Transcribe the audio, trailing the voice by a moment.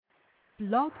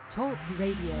Blog Talk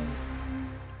Radio.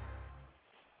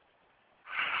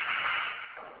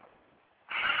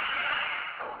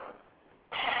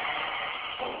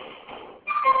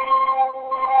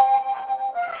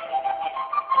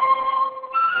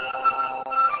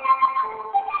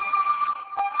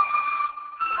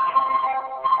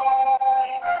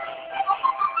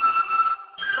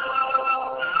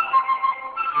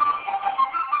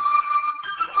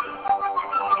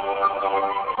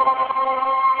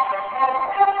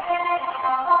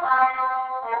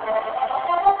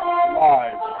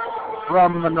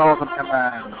 From the Northern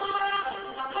Command,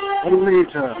 the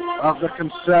leader of the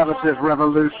conservative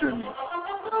revolution,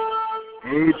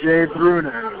 Ajay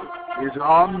Bruno, is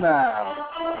on now.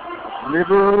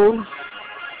 Liberals,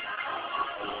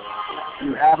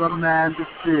 you have a man to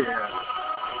fear.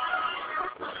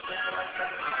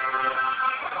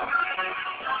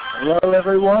 Hello,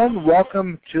 everyone.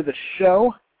 Welcome to the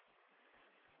show.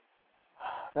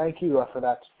 Thank you for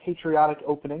that patriotic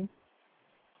opening.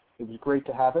 It was great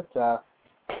to have it.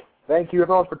 Thank you,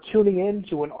 everyone, for tuning in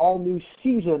to an all-new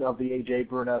season of the Ajay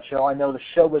Bruno Show. I know the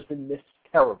show has been missed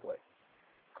terribly.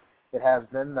 It has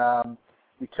been.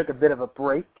 We took a bit of a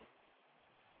break,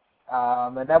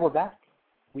 and now we're back.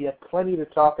 We have plenty to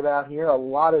talk about here. A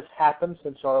lot has happened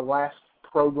since our last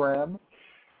program.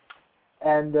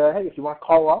 And, hey, if you want to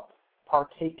call up,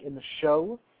 partake in the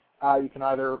show, you can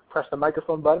either press the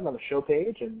microphone button on the show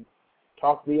page and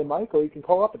talk via mic, or you can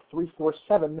call up at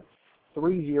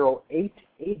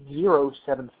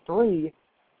 347-308-8073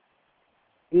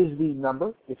 is the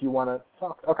number if you want to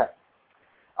talk. Okay.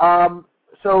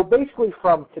 So basically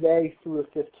from today through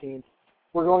the 15th,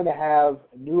 we're going to have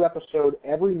a new episode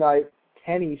every night,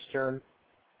 10 Eastern,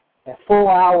 a full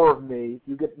hour of me.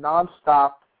 You get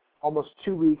nonstop, almost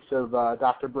 2 weeks of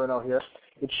Dr. Bruno here.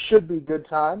 It should be good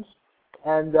times.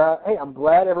 And, hey, I'm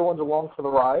glad everyone's along for the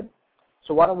ride.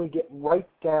 So why don't we get right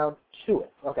down to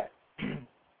it? Okay.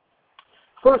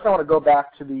 First, I want to go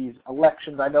back to these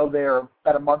elections. I know they're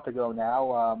about a month ago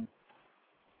now,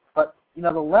 but, you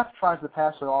know, the left tries to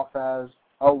pass it off as,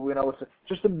 oh, you know, it's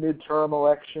just a midterm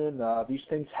election. These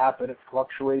things happen. It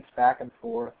fluctuates back and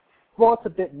forth. Well, it's a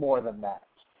bit more than that.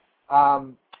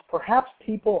 Perhaps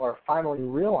people are finally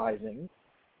realizing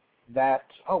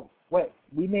that, oh, wait,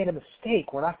 we made a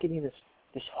mistake. We're not getting this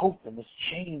hope and this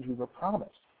change we were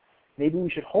promised. Maybe we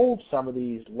should hold some of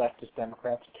these leftist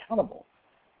Democrats accountable.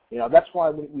 You know, that's why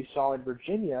we saw in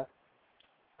Virginia,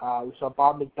 we saw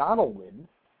Bob McDonnell win,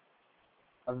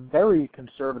 a very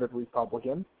conservative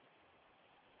Republican.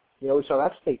 You know, we saw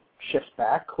that state shift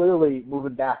back, clearly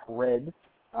moving back red.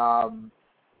 You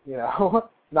know,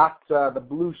 not the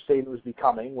blue state it was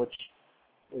becoming, which,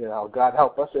 you know, God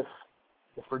help us if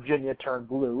Virginia turned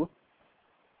blue.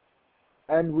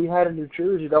 And we had in New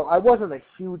Jersey, though, I wasn't a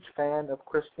huge fan of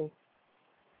Christie,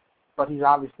 but he's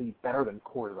obviously better than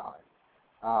Corzine.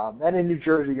 And in New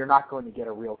Jersey, you're not going to get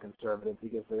a real conservative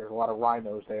because there's a lot of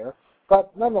rhinos there.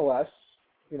 But nonetheless,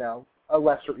 you know, a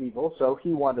lesser evil, so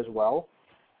he won as well.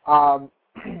 And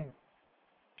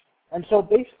so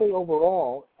basically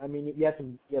overall, I mean, you have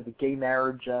the gay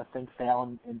marriage thing fail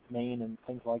in Maine and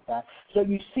things like that. So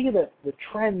you see that the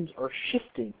trends are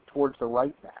shifting towards the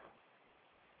right now.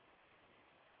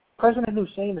 President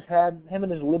Hussein has had, him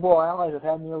and his liberal allies have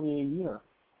had nearly a year,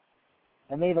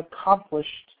 and they've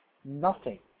accomplished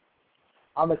nothing.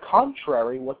 On the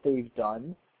contrary, what they've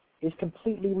done is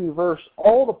completely reverse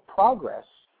all the progress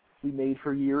we made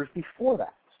for years before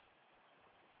that.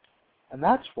 And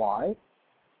that's why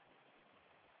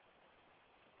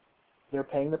they're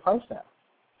paying the price now.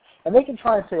 And they can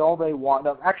try and say all they want.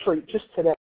 Now, actually, just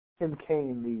today, Tim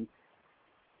Kaine,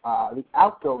 the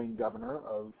outgoing governor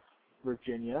of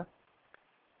Virginia,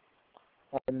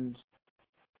 and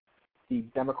the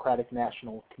Democratic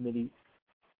National Committee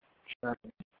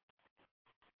chairman,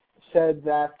 said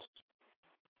that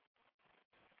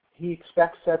he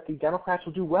expects that the Democrats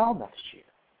will do well next year.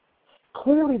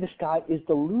 Clearly, this guy is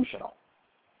delusional.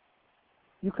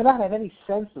 You cannot have any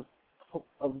sense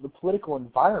of the political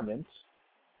environment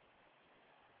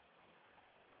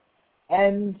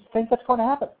and think that's going to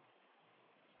happen.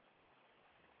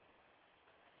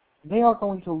 They are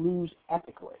going to lose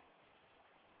epically.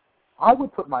 I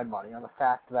would put my money on the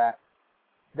fact that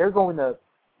they're going to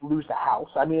lose the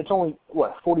House. I mean, it's only,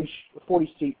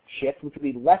 40-seat shift, which would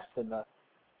be less than the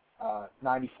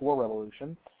 94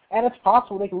 revolution. And it's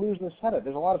possible they could lose in the Senate.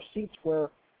 There's a lot of seats where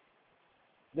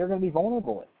they're going to be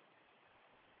vulnerable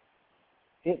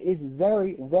in. It is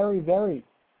very, very, very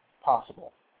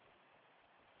possible.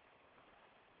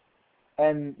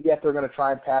 And yet they're going to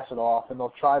try and pass it off, and they'll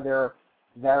try their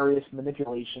various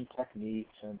manipulation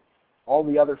techniques and all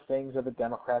the other things that the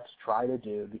Democrats try to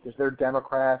do, because they're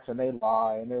Democrats and they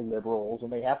lie and they're liberals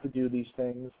and they have to do these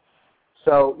things.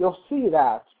 So you'll see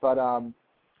that, but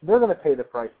they're going to pay the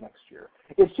price next year.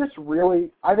 It's just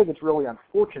really, I think it's really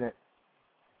unfortunate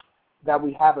that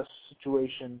we have a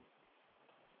situation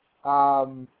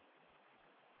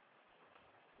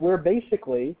where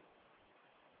basically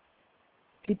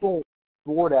people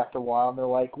bored after a while and they're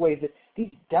like, wait,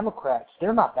 these Democrats,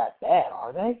 they're not that bad,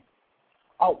 are they?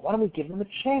 Oh, why don't we give them a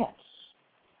chance?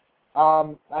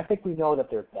 I think we know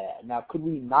that they're bad. Now, could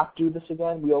we not do this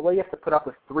again? We already have to put up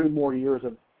with 3 more years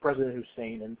of President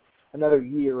Hussein and another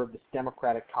year of this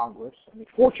Democratic Congress. I mean,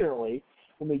 fortunately,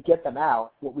 when we get them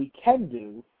out, what we can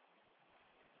do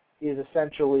is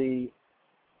essentially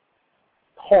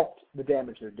halt the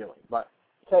damage they're doing. But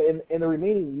so in the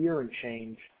remaining year and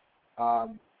change,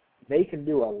 they can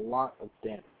do a lot of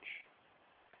damage.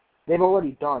 They've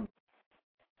already done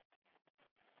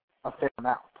a fair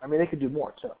amount. I mean, they could do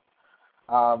more, too.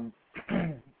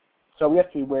 So we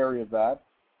have to be wary of that.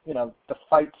 You know, the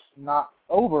fight's not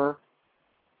over,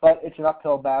 but it's an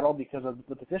uphill battle because of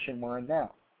the position we're in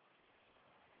now.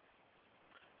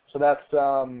 So that's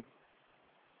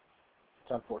it's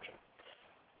unfortunate.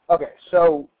 Okay,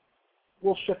 so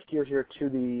we'll shift gears here to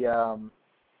the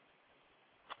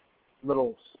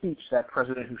little speech that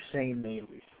President Hussein made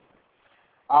recently.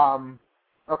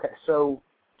 Okay, so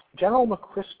General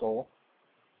McChrystal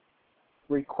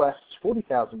requests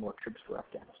 40,000 more troops for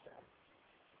Afghanistan.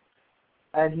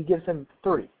 And he gives him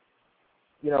 30.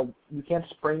 You know, you can't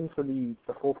spring for the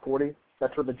full 40.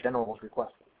 That's what the general is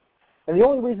requesting. And the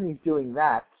only reason he's doing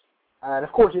that, and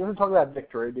of course he doesn't talk about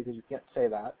victory because you can't say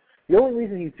that, the only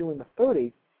reason he's doing the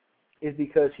 30 is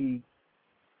because he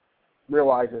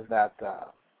realizes that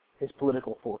his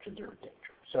political fortunes are in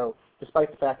danger. So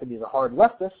despite the fact that he's a hard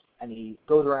leftist and he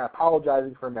goes around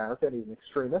apologizing for America and he's an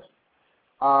extremist,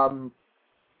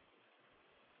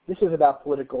 this is about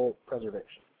political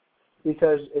preservation.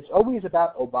 Because it's always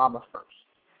about Obama first.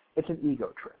 It's an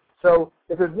ego trip. So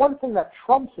if there's one thing that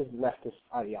trumps his leftist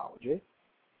ideology,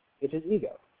 it's his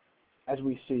ego, as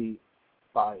we see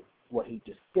by what he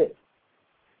just did.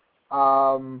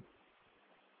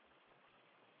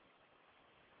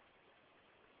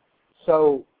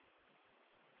 So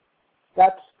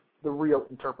that's the real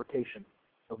interpretation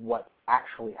of what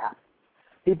actually happened.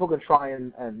 People can try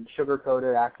and sugarcoat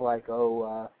it, act like,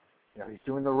 he's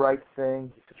doing the right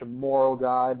thing, he's such a moral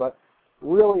guy, but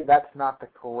really that's not the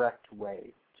correct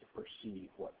way to perceive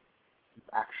what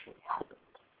actually happened.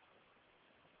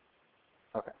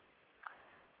 Okay.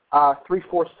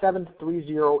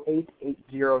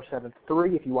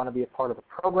 347-308-8073 if you want to be a part of the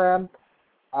program.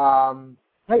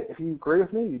 Hey, if you agree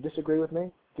with me, you disagree with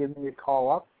me, give me a call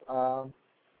up.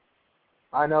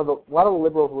 I know that a lot of the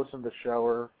liberals who listen to the show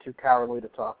are too cowardly to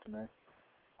talk to me.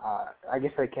 I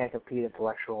guess they can't compete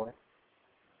intellectually.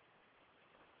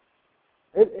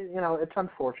 It's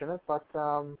unfortunate, but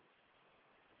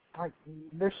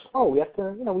they're slow. We have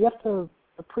to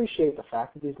appreciate the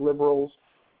fact that these liberals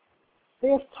they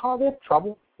have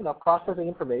trouble, processing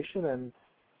information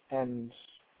and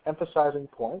emphasizing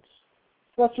points.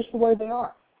 So that's just the way they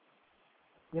are.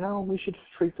 We should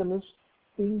treat them as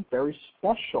being very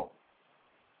special.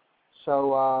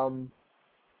 So,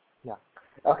 yeah.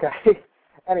 Okay.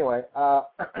 Anyway,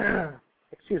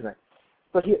 excuse me.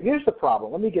 But here's the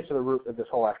problem. Let me get to the root of this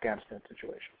whole Afghanistan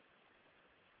situation.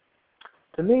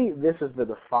 To me, this is the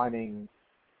defining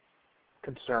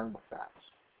concern with that.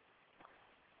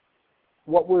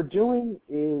 What we're doing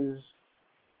is,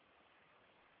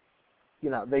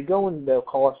 they go and they'll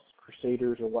call us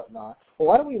crusaders or whatnot. Well,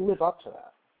 why don't we live up to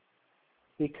that?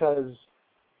 Because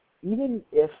even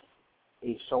if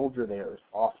a soldier there is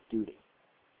off-duty,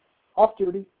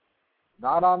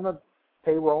 not on the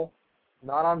payroll,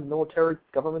 not on military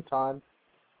government time,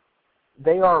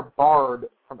 they are barred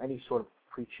from any sort of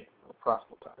preaching or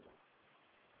proselytizing.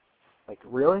 Like,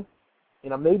 really?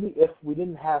 Maybe if we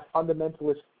didn't have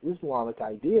fundamentalist Islamic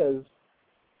ideas,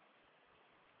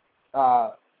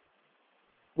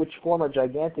 which form a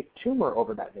gigantic tumor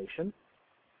over that nation,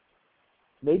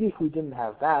 maybe if we didn't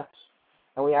have that,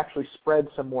 and we actually spread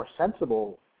some more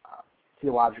sensible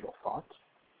theological thoughts,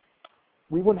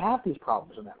 we wouldn't have these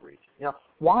problems in that region.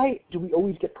 Why do we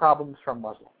always get problems from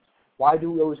Muslims? Why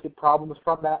do we always get problems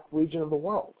from that region of the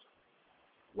world?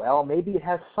 Well, maybe it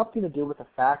has something to do with the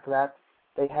fact that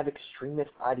they have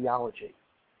extremist ideology.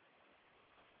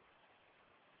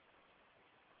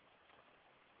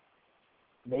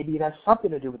 Maybe it has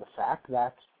something to do with the fact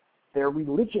that their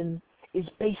religion is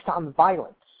based on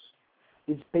violence,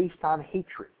 is based on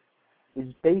hatred,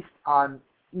 is based on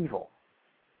evil.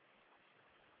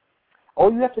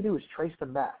 All you have to do is trace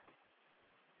them back.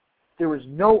 There is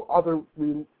no other,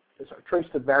 trace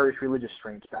the various religious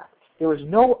strains back. There is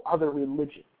no other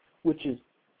religion which is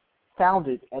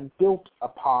founded and built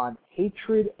upon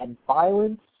hatred and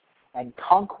violence and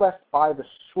conquest by the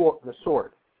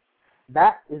sword.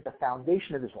 That is the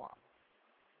foundation of Islam.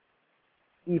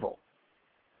 Evil.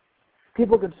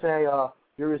 People can say,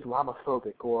 you're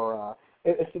Islamophobic, or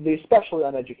if the especially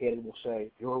uneducated will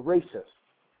say, you're a racist.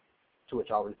 To which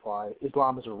I'll reply,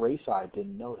 Islam is a race? I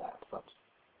didn't know that. But,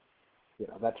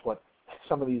 that's what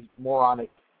some of these moronic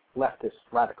leftist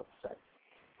radicals say.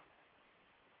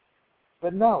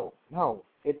 But no,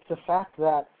 it's the fact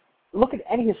that, look at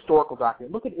any historical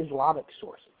document, look at Islamic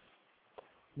sources.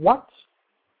 What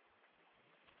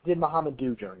did Muhammad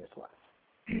do during his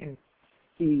life?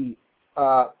 He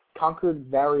conquered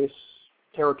various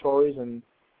territories, and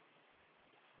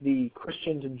the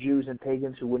Christians and Jews and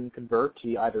pagans who wouldn't convert,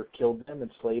 he either killed them,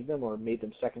 enslaved them, or made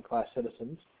them second-class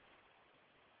citizens.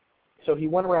 So he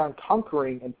went around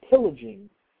conquering and pillaging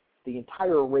the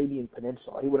entire Arabian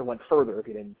Peninsula. He would have went further if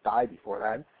he didn't die before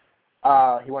that.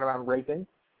 He went around raping.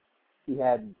 He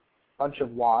had a bunch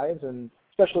of wives, and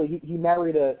especially he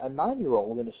married a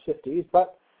 9-year-old in his 50s,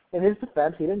 but in his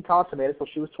defense, he didn't consummate it until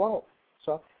she was 12.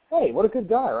 So, hey, what a good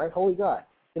guy, right? Holy guy.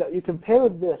 You compare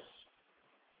this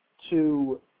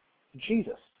to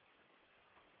Jesus,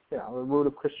 the root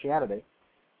of Christianity,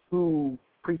 who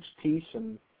preached peace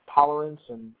and tolerance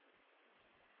and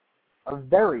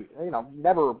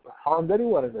never harmed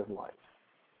anyone in his life.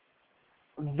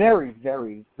 Very,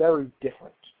 very, very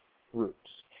different roots.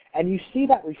 And you see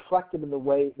that reflected in the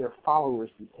way their followers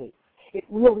behave. It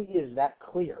really is that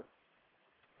clear.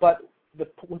 But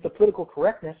with the political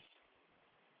correctness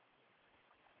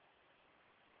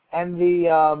and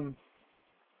the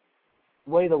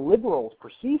way the liberals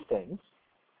perceive things,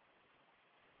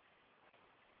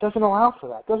 doesn't allow for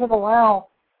that. Doesn't allow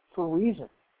for reason.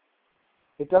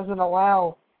 It doesn't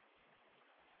allow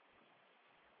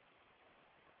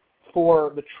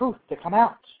for the truth to come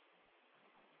out.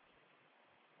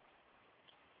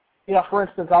 For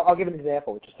instance, I'll give an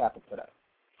example that just happened today.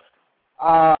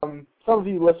 Some of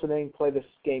you listening play this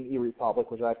game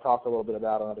eRepublic, which I've talked a little bit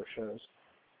about on other shows.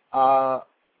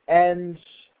 And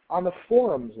on the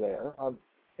forums there,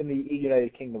 in the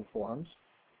United Kingdom forums,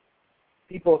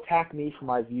 people attack me for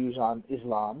my views on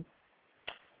Islam,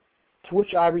 to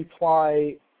which I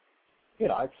reply,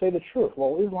 I'd say the truth.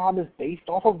 Well, Islam is based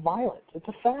off of violence. It's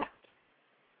a fact.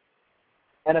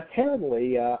 And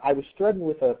apparently, I was threatened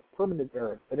with a permanent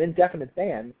or an indefinite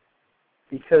ban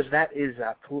because that is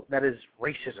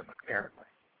racism, apparently.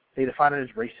 They define it as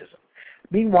racism.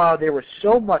 Meanwhile, there was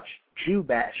so much Jew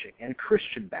bashing and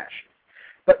Christian bashing.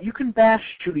 But you can bash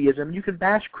Judaism, you can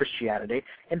bash Christianity.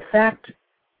 In fact,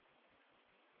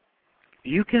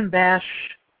 you can bash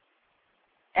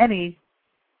any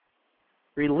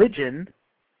religion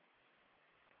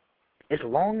as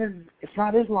long as it's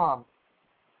not Islam.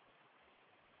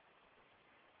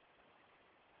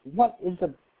 What is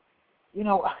the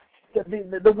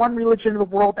one religion in the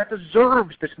world that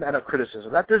deserves this amount of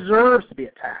criticism, that deserves to be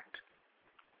attacked?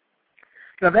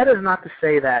 That is not to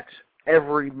say that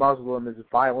every Muslim is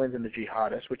violent and a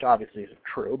jihadist, which obviously isn't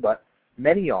true, but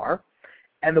many are.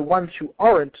 And the ones who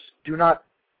aren't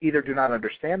either do not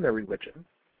understand their religion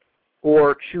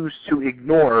or choose to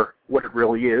ignore what it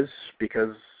really is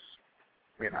because,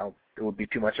 it would be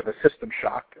too much of a system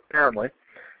shock, apparently,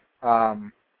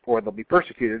 or they'll be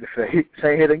persecuted if they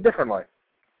say anything differently.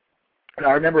 And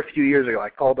I remember a few years ago, I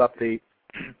called up the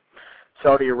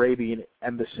Saudi Arabian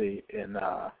embassy in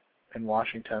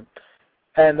Washington,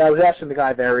 and I was asking the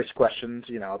guy various questions,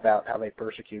 about how they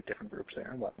persecute different groups there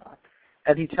and whatnot.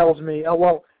 And he tells me,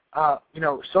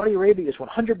 Saudi Arabia is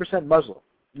 100% Muslim.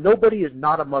 Nobody is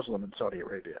not a Muslim in Saudi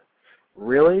Arabia.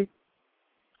 Really?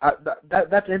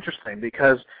 That's interesting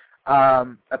because I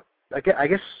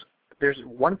guess there's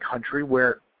one country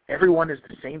where everyone is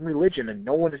the same religion and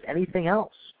no one is anything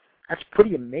else. That's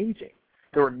pretty amazing.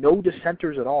 There are no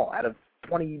dissenters at all out of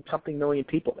 20-something million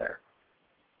people there.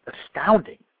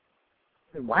 Astounding.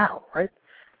 Wow, right?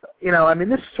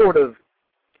 This sort of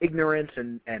ignorance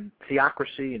and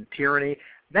theocracy and tyranny,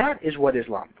 that is what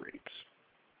Islam breeds.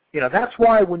 That's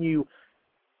why when you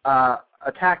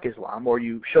attack Islam or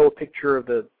you show a picture of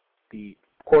the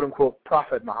quote-unquote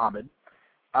Prophet Muhammad,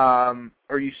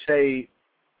 or you say,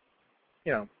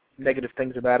 negative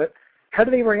things about it, how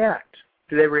do they react?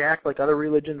 Do they react like other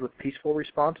religions with peaceful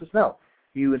responses? No.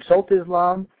 You insult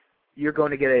Islam, you're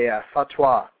going to get a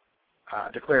fatwa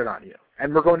declared on you,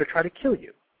 and we're going to try to kill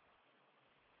you.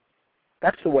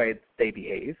 That's the way they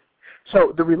behave.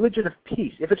 So the religion of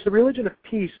peace. If it's the religion of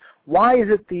peace, why is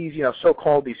it these,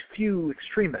 so-called these few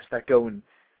extremists that go and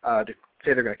to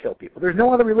say they're going to kill people? There's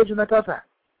no other religion that does that.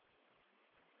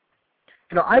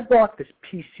 I bought this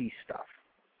PC stuff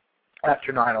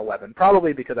after 9/11,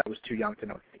 probably because I was too young to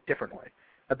know anything differently.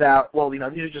 About, these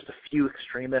are just a few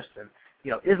extremists, and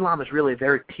Islam is really a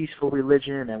very peaceful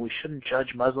religion, and we shouldn't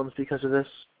judge Muslims because of this.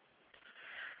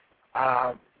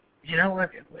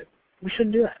 We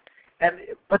shouldn't do that.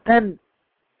 But then,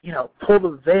 pull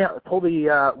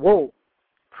the wool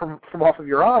from off of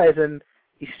your eyes, and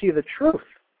you see the truth.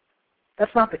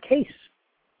 That's not the case.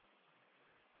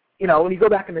 When you go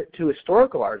back into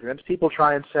historical arguments, people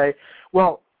try and say,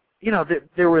 well,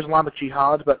 there were Islamic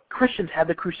jihads, but Christians had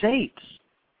the Crusades.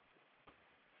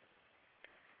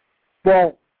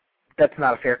 Well, that's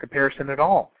not a fair comparison at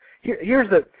all. Here's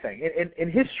the thing.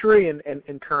 In history and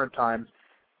in current times,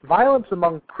 violence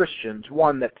among Christians,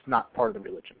 one, that's not part of the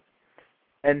religion.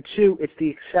 And two, it's the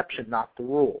exception, not the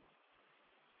rule.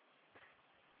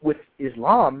 With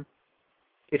Islam,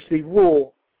 it's the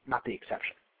rule, not the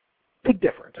exception. Big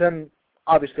difference. And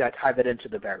obviously I tie that into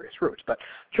the various roots. But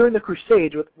during the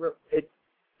Crusades,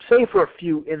 save for a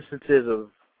few instances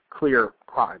of clear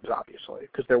crimes, obviously,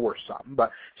 because there were some,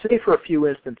 but save for a few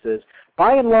instances,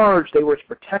 by and large, they were to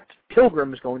protect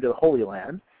pilgrims going to the Holy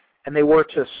Land, and they were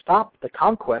to stop the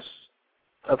conquests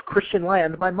of Christian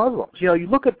land by Muslims. You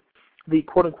look at the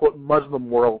quote-unquote Muslim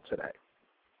world today.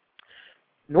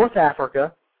 North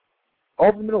Africa,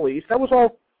 all the Middle East, that was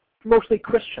all mostly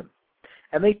Christian,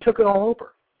 and they took it all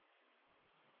over.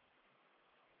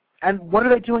 And what are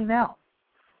they doing now?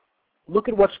 Look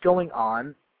at what's going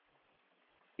on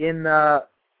in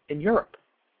Europe.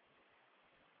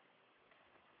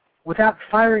 Without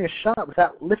firing a shot,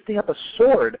 without lifting up a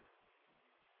sword,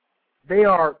 they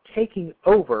are taking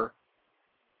over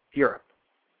Europe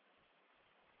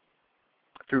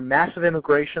through massive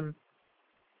immigration,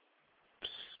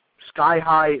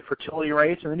 sky-high fertility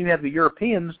rates, and then you have the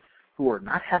Europeans who are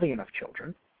not having enough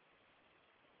children,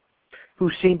 who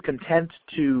seem content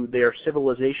to their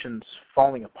civilizations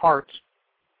falling apart.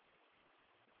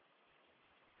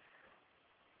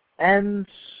 And,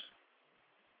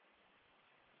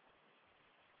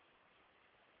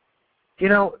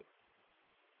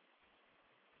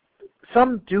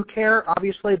 some do care,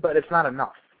 obviously, but it's not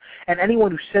enough. And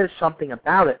anyone who says something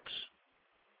about it,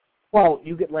 well,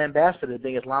 you get lambasted as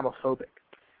being Islamophobic.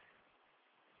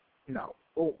 No.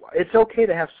 It's okay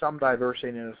to have some diversity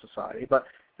in a society, but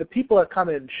the people that come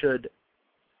in should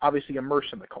obviously immerse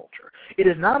in the culture. It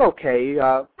is not okay,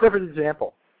 perfect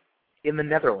example, in the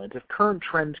Netherlands. If current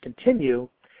trends continue,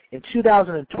 in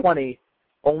 2020,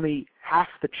 only half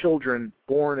the children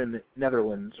born in the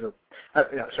Netherlands,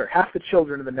 half the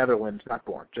children in the Netherlands, not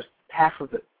born, just half of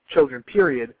the children,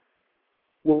 period,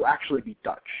 will actually be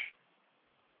Dutch.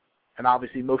 And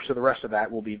obviously most of the rest of that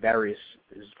will be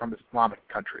from Islamic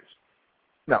countries.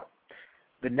 No.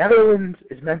 The Netherlands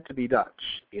is meant to be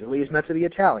Dutch. Italy is meant to be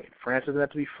Italian. France is meant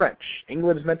to be French.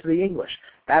 England is meant to be English.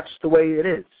 That's the way it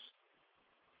is.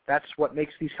 That's what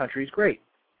makes these countries great.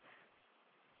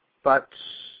 But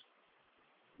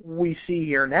we see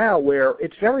here now where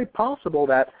it's very possible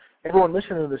that everyone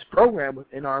listening to this program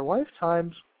in our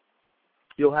lifetimes,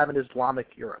 you'll have an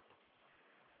Islamic Europe.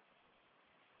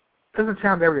 Doesn't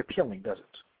sound very appealing, does it?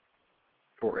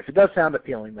 Or if it does sound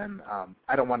appealing, then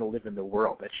I don't want to live in the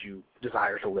world that you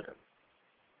desire to live in.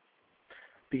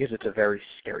 Because it's a very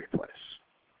scary place.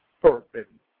 Or it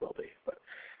will be. But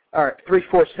all right,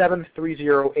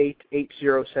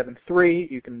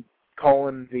 347-308-8073. You can call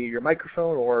in via your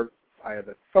microphone or via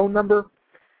the phone number.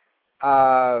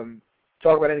 Talk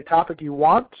about any topic you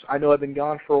want. I know I've been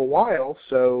gone for a while,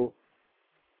 so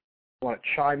if you want to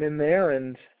chime in there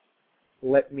and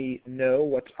let me know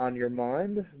what's on your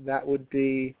mind, that would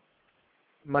be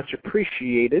much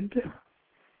appreciated.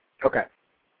 Okay.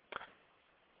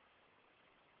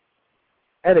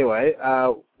 Anyway,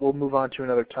 we'll move on to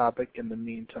another topic in the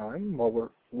meantime while we're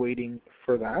waiting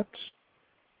for that.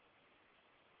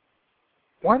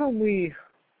 Why don't we...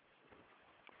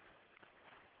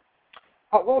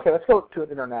 Oh, well, okay, let's go to an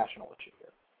international issue here.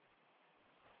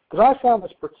 Because I found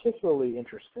this particularly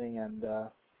interesting and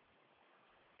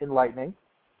enlightening.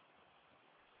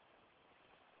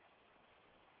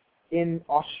 In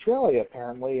Australia,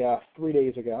 apparently, 3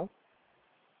 days ago,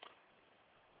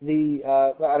 I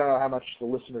don't know how much the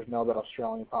listeners know about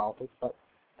Australian politics, but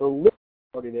the Liberal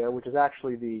Party there, which is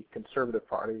actually the Conservative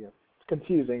Party, it's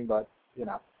confusing, but, you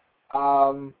know.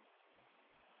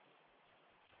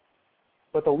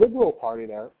 But the Liberal Party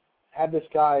there had this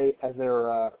guy as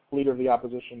their leader of the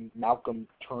opposition, Malcolm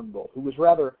Turnbull, who was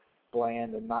rather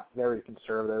bland and not very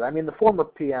conservative. I mean, the former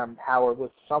PM, Howard, was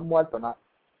somewhat, but not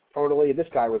totally. This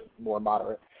guy was more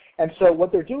moderate. And so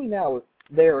what they're doing now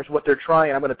there is what they're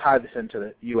trying, I'm going to tie this into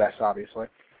the U.S., obviously.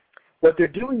 What they're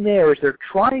doing there is they're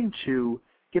trying to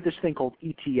get this thing called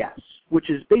ETS, which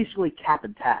is basically cap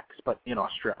and tax, but in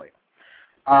Australia.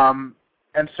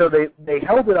 And so they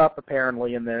held it up,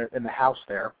 apparently, in the House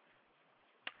there.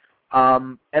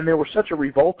 And there was such a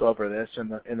revolt over this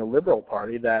in the Liberal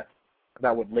Party about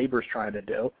what Labor's trying to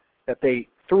do, that they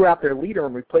threw out their leader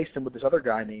and replaced him with this other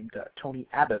guy named Tony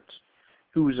Abbott,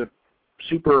 who's a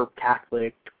super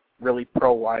Catholic, really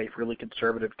pro-life, really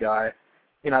conservative guy.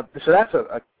 So that's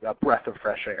a breath of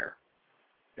fresh air.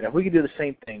 If we could do the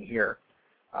same thing here,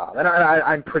 and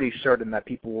I'm pretty certain that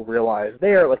people will realize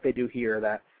there, like they do here,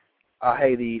 that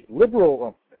hey, the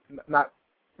Liberal, not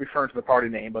referring to the party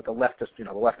name, but the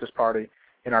leftist party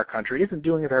in our country isn't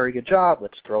doing a very good job.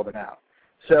 Let's throw them out.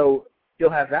 So you'll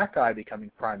have that guy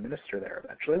becoming prime minister there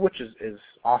eventually, which is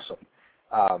awesome.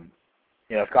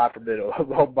 If God forbid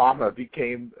Obama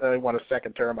won a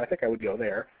second term, I think I would go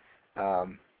there. All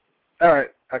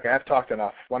right, okay, I've talked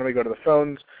enough. Why don't we go to the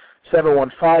phones?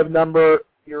 715 number.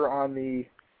 You're on the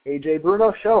Ajay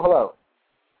Bruno Show. Hello.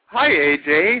 Hi,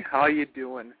 AJ. How you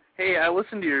doing? Hey, I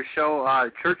listened to your show,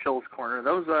 Churchill's Corner.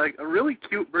 That was a really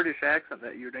cute British accent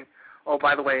that you're doing. Oh,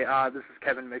 by the way, this is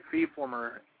Kevin McPhee,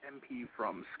 former MP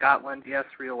from Scotland. Yes,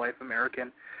 real-life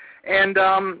American. And,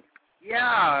 I'd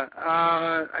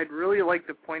really like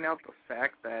to point out the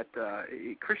fact that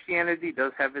Christianity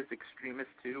does have its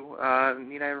extremists, too.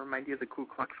 Need I remind you of the Ku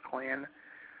Klux Klan?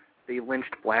 They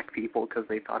lynched black people because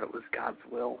they thought it was God's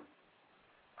will.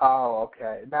 Oh,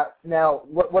 okay. Now,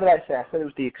 what did I say? I said it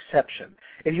was the exception.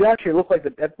 If you actually look at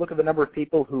the number of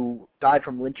people who died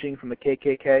from lynching from the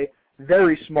KKK,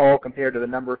 very small compared to the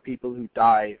number of people who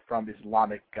die from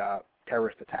Islamic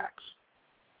terrorist attacks.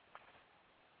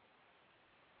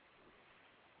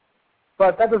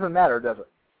 But that doesn't matter, does it?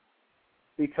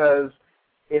 Because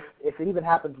if it even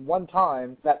happens one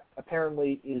time, that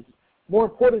apparently is more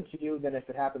important to you than if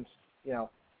it happens,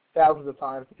 thousands of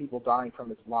times to people dying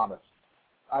from Islamists.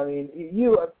 I mean,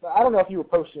 I don't know if you were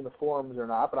posting in the forums or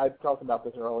not, but I talked about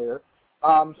this earlier.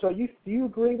 So do you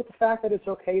agree with the fact that it's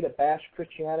okay to bash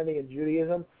Christianity and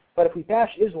Judaism, but if we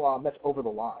bash Islam, that's over the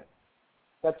line?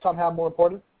 That's somehow more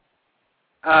important?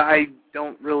 I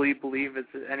don't really believe it's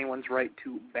anyone's right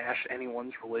to bash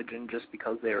anyone's religion just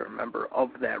because they're a member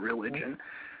of that religion.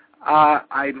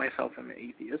 I myself am an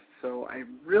atheist, so I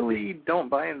really don't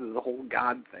buy into the whole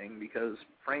God thing because,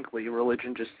 frankly,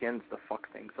 religion just tends to fuck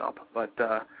things up. But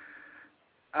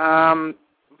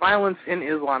violence in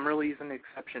Islam really is an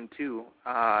exception, too.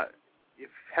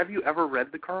 Have you ever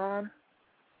read the Quran?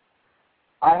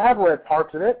 I have read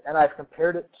parts of it, and I've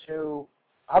compared it to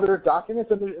other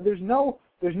documents, and there's no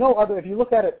other, if you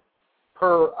look at it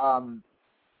per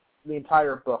the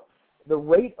entire book, the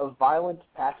rate of violent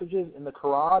passages in the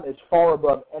Quran is far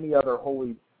above any other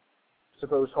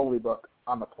supposed holy book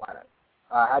on the planet.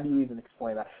 How do you even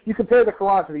explain that? You compare the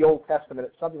Quran to the Old Testament,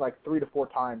 it's something like 3 to 4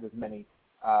 times as many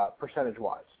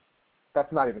percentage-wise.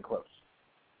 That's not even close.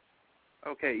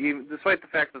 Okay, despite the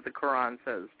fact that the Quran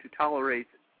says to tolerate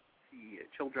the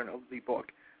children of the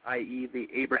book, i.e. the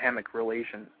Abrahamic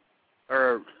relation,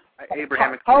 or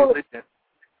Abrahamic religion.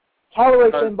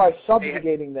 Tolerate them by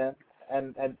subjugating them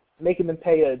and making them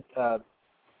pay a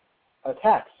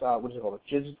tax, what is it called?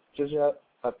 Jizya?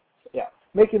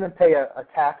 Making them pay a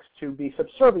tax to be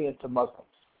subservient to Muslims.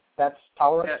 That's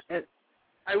tolerance? Yeah,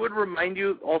 I would remind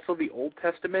you also the Old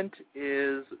Testament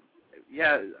is,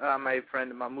 my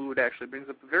friend Mahmoud actually brings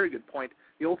up a very good point.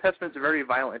 The Old Testament is very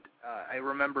violent. I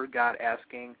remember God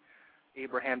asking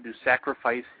Abraham to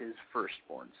sacrifice his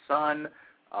firstborn son,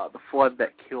 the flood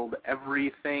that killed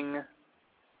everything,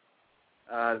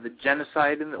 the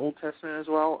genocide in the Old Testament as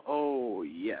well. Oh,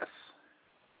 yes.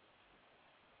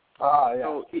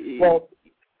 Yeah. So,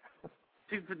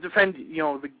 to defend,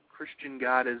 the Christian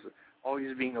God as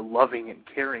always being a loving and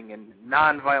caring and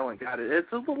non-violent God,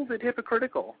 it's a little bit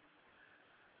hypocritical.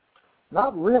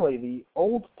 Not really. The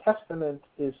Old Testament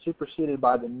is superseded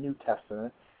by the New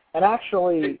Testament, and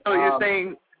actually. So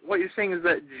what you're saying is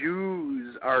that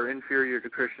Jews are inferior to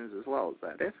Christians as well. Is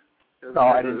that it? No,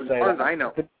 I didn't say that. As far as I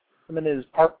know. The Testament is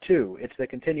part 2. It's the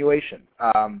continuation.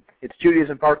 It's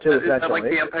Judaism part 2, essentially. Is that like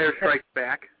The Empire Strikes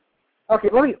Back? Okay,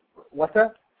 what's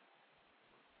that?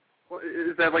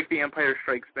 Is that like The Empire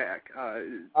Strikes Back?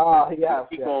 Yes.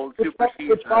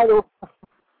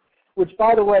 Which,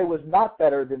 by the way, was not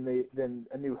better than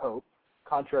A New Hope,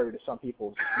 contrary to some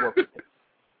people's work.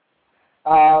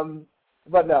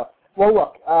 But no. Well,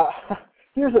 look.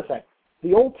 Here's the thing.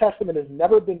 The Old Testament has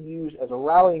never been used as a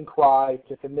rallying cry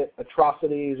to commit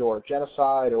atrocities or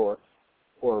genocide or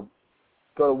go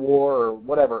to war or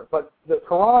whatever. But the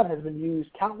Quran has been used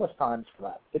countless times for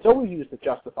that. It's always used to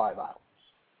justify violence.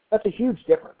 That's a huge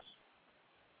difference.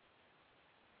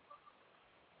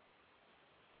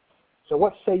 So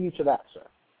what say you to that, sir?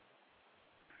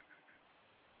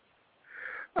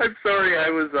 I'm sorry, I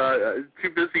was too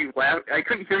busy laughing. I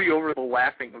couldn't hear you over the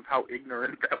laughing of how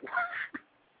ignorant that was.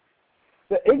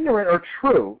 The ignorant are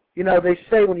true. You know, they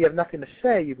say when you have nothing to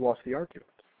say, you've lost the argument.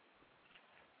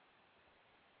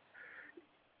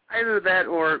 Either that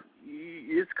or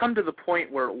it's come to the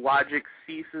point where logic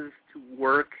ceases to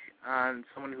work on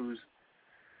someone who's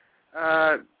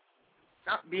not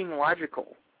being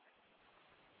logical.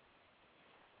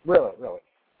 Really.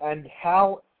 And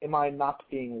how am I not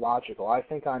being logical? I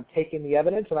think I'm taking the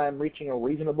evidence and I'm reaching a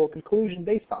reasonable conclusion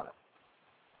based on it.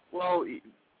 Well,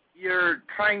 you're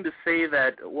trying to say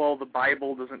that, well, the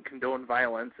Bible doesn't condone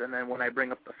violence, and then when I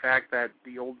bring up the fact that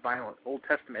the Old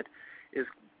Testament is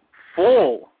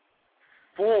full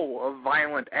of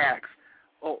violent acts,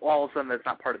 all of a sudden that's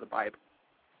not part of the Bible.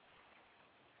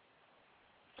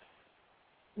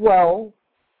 Well,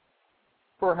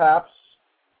 perhaps,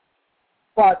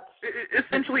 but...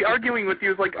 Essentially arguing with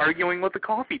you is like arguing with a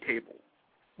coffee table.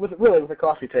 With a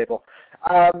coffee table.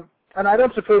 And I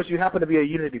don't suppose you happen to be a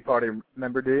Unity Party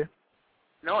member, do you?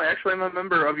 No, actually I'm a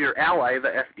member of your ally, the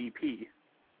FDP.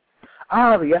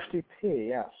 Ah, the FDP,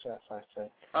 yes, I see.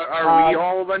 Are we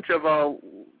all a bunch of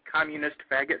communist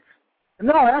faggots?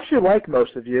 No, I actually like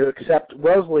most of you, except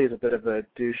Wesley is a bit of a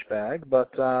douchebag,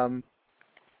 but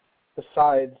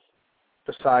besides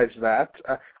that,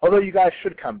 although you guys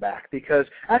should come back, because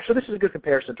actually this is a good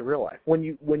comparison to real life. When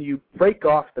you break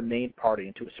off the main party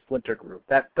into a splinter group,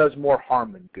 that does more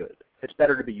harm than good. It's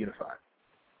better to be unified.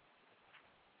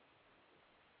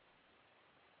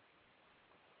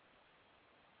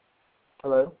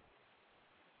 Hello?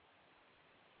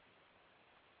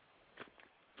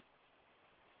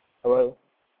 Hello?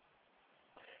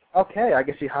 Okay, I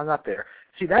guess he hung up there.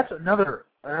 See, that's another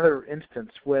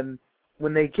instance when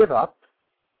they give up,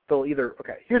 they'll either,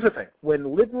 okay, here's the thing.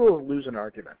 When liberals lose an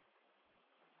argument,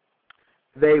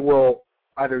 they will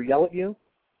either yell at you,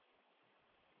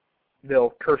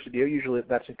 they'll curse at you, usually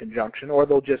that's in conjunction, or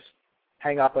they'll just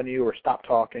hang up on you or stop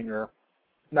talking or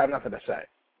not nothing to say.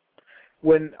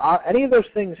 When any of those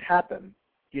things happen,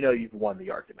 you know you've won the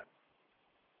argument.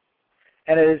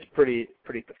 And it is pretty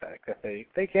pathetic that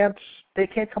they can't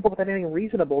come up with anything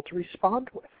reasonable to respond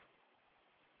with.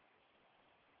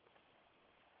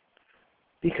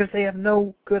 Because they have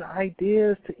no good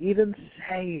ideas to even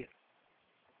say.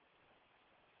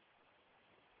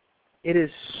 It is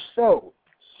so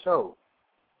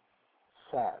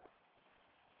sad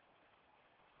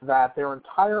that their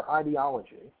entire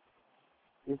ideology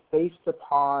is based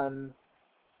upon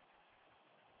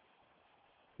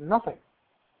nothing.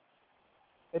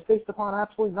 It's based upon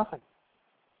absolutely nothing.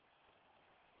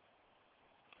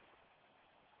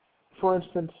 For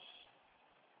instance,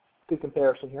 good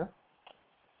comparison here,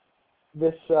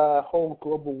 this whole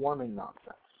global warming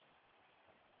nonsense,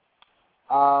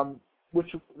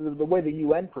 which the way the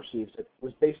UN perceives it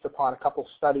was based upon a couple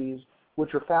studies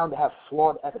which were found to have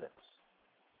flawed evidence.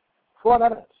 Flawed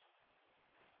evidence.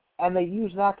 And they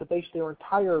use that to base their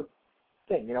entire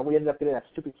thing. You know, we ended up getting that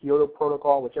stupid Kyoto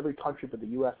Protocol, which every country but the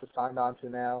U.S. has signed on to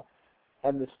now,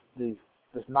 and this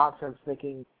nonsense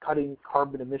thinking, cutting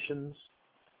carbon emissions,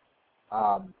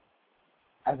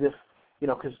 as if, you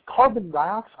know, because carbon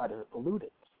dioxide is polluted.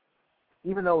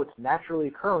 Even though it's naturally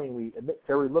occurring, we emit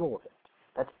very little of it.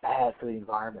 That's bad for the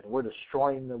environment. We're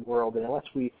destroying the world, and unless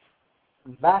we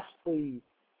vastly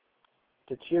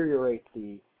deteriorate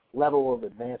the level of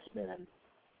advancement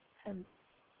and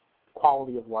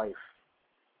quality of life,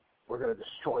 we're going to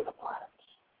destroy the planet.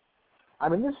 I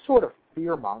mean, this sort of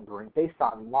fear-mongering based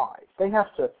on lies. They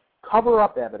have to cover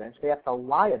up evidence. They have to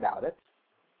lie about it.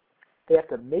 They have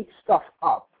to make stuff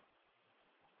up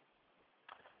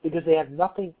because they have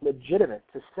nothing legitimate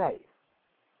to say.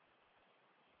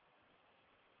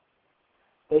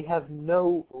 They have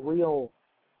no real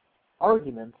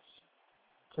arguments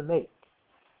to make.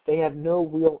 They have no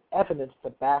real evidence to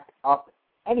back up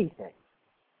anything.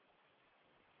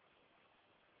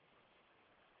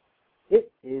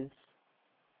 It is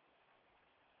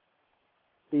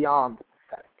beyond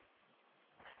pathetic.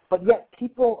 But yet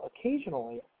people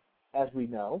occasionally, as we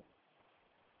know,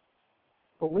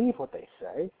 believe what they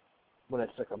say when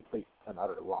it's a complete and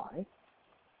utter lie.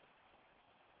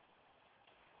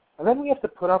 And then we have to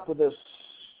put up with this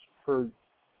for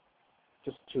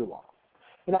just too long.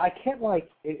 You know, I can't,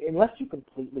 unless you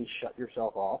completely shut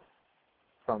yourself off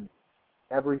from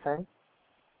everything.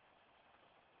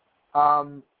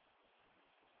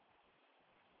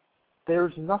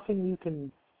 There's nothing you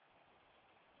can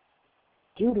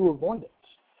do to avoid it.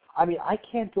 I mean, I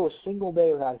can't go a single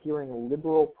day without hearing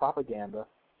liberal propaganda,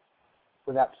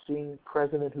 without seeing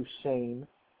President Hussein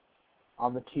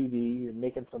on the TV and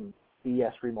making some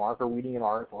BS remark or reading an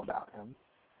article about him.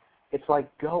 It's like,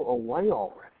 go away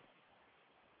already.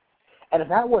 And if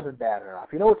that wasn't bad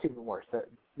enough, you know what's even worse? That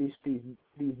these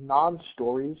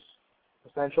non-stories,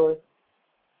 essentially,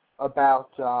 about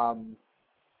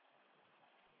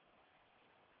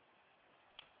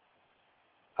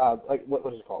like what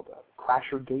was it called,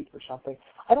 Crashergate or something.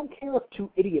 I don't care if two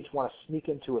idiots want to sneak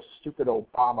into a stupid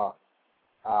Obama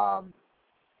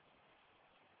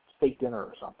steak dinner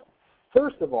or something.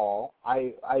 First of all,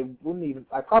 I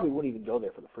probably wouldn't even go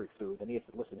there for the free food, and you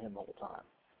have to listen to him the whole time.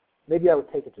 Maybe I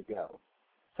would take it to go.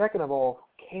 Second of all, who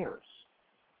cares?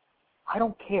 I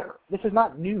don't care. This is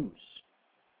not news.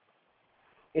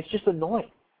 It's just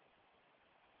annoying.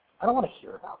 I don't want to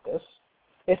hear about this.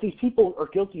 If these people are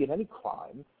guilty of any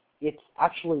crime, it's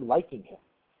actually liking him.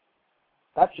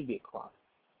 That should be a crime.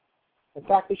 In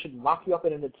fact, they should lock you up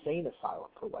in an insane asylum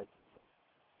for liking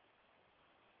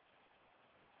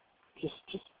him.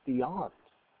 Just beyond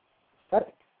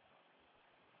pathetic.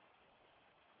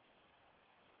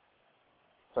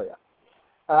 So yeah.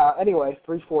 Anyway,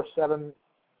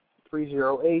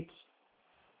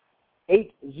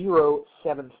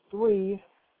 347-308-8073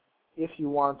 if you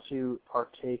want to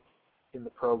partake in the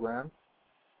program.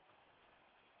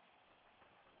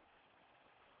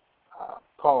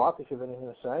 Call up if you have anything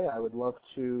to say. I would love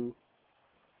to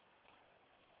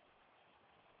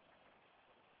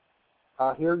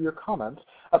hear your comments.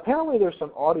 Apparently there's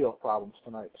some audio problems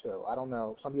tonight, too. I don't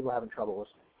know. Some people are having trouble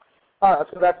listening. All right,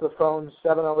 let's go back to the phone.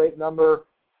 708 number.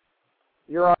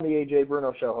 You're on the Ajay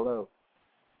Bruno Show. Hello.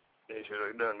 They should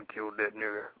have done killed that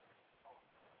nigger.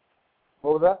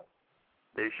 What was that?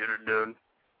 They should have done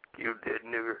killed that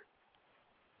nigger.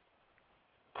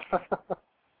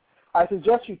 I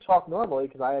suggest you talk normally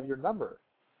because I have your number.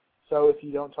 So if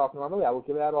you don't talk normally, I will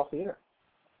give it out off the air.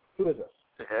 Who is this?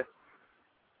 Uh-huh.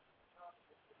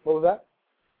 What was that?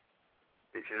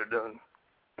 They should have done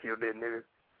killed that nigger.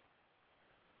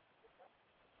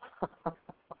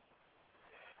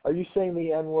 Are you saying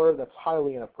the N-word? That's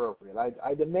highly inappropriate.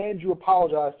 I demand you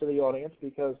apologize to the audience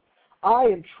because I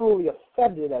am truly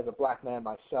offended as a black man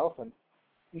myself, and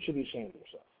you should be ashamed of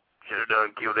yourself. Should have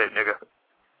done killed that nigger.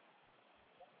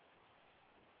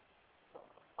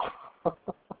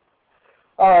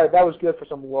 All right, that was good for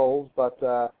some lulz, but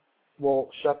we'll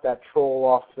shut that troll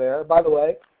off there. By the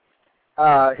way,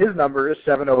 his number is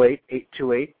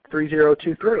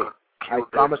 708-828-3023. I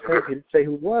promised him if he didn't say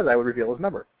who it was, I would reveal his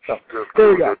number. So, there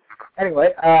we go.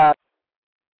 Anyway,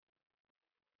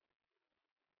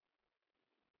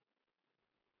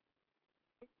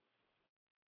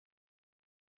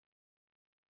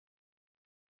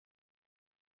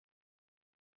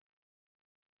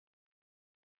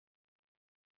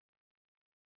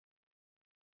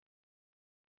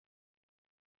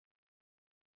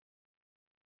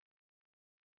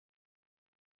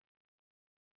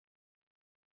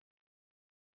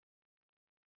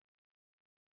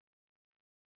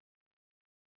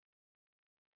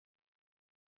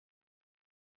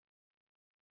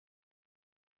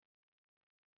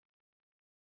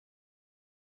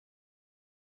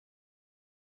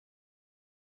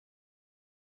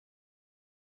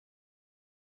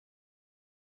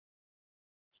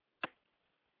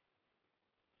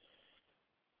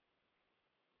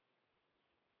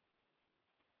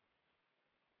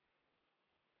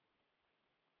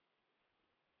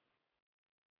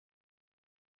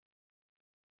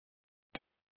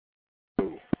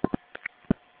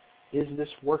 is this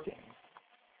working?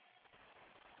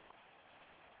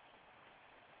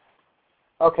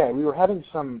 Okay, we were having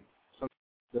some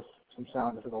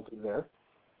sound difficulty there.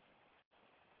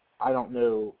 I don't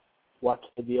know what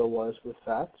the deal was with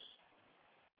that.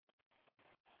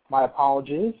 My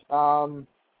apologies.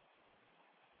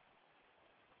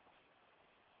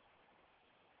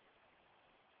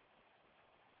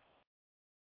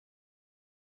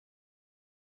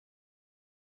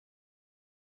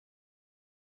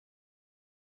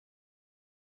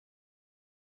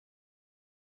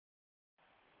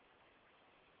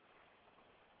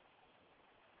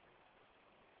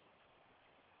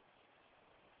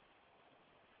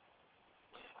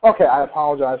 Okay, I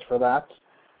apologize for that.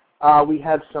 We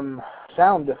had some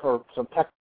some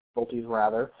tech difficulties,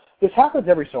 rather. This happens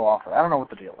every so often. I don't know what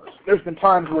the deal is. There's been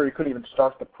times where you couldn't even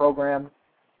start the program.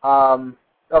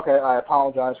 Okay, I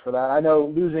apologize for that. I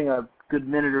know losing a good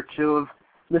minute or two of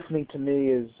listening to me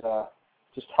is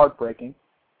just heartbreaking.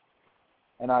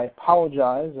 And I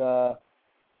apologize for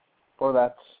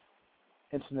that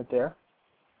incident there.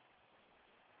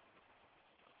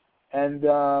 And,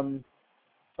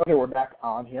 okay, we're back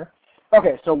on here.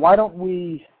 Okay, so why don't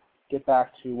we get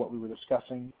back to what we were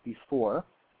discussing before.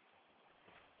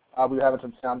 We were having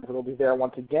some sound difficulty there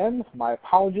once again. My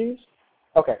apologies.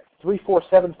 Okay,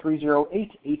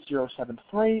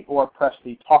 347-308-8073, or press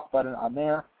the talk button on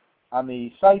there on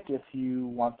the site if you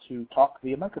want to talk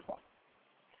via microphone.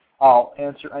 I'll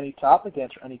answer any topic,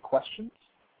 answer any questions,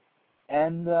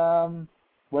 and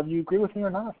whether you agree with me or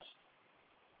not.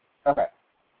 Okay,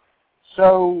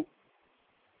 so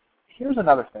here's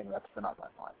another thing that's been on my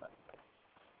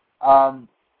mind.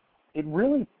 It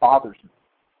really bothers me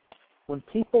when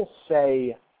people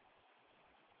say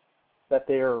that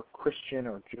they're Christian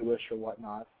or Jewish or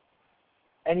whatnot,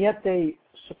 and yet they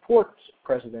support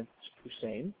President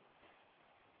Hussein,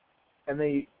 and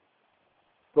they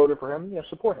voted for him,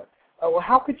 support him. Well,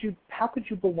 how could you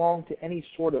belong to any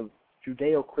sort of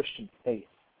Judeo-Christian faith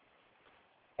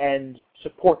and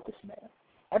support this man?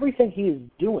 Everything he is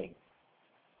doing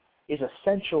is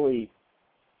essentially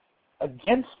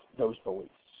against those beliefs.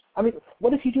 I mean,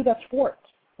 what if you do that's for it?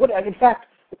 In fact,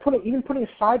 even putting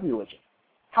aside religion,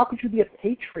 how could you be a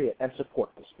patriot and support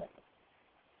this man?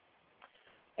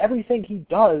 Everything he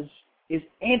does is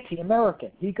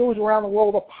anti-American. He goes around the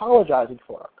world apologizing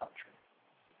for our country.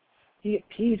 He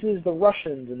appeases the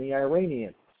Russians and the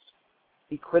Iranians.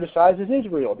 He criticizes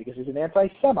Israel because he's an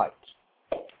anti-Semite.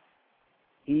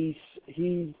 He's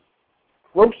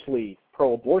grossly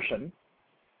pro-abortion.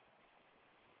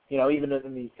 Even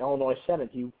in the Illinois Senate,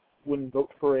 he wouldn't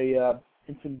vote for a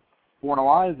Infant Born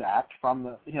Alive Act from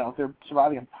the, if they're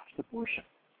surviving a botched abortion.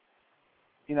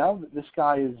 This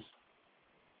guy is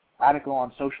radical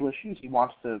on social issues. He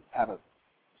wants to have a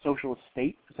socialist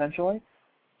state, essentially.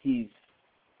 He's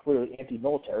clearly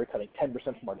anti-military, cutting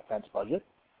 10% from our defense budget.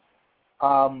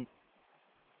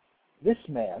 This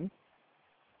man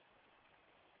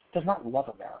does not love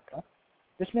America.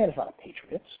 This man is not a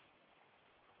patriot.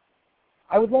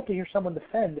 I would love to hear someone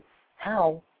defend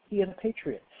how he is a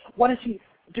patriot. What is he?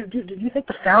 Do you think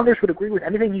the founders would agree with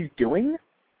anything he's doing?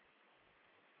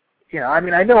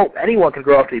 I know anyone can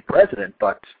grow up to be president,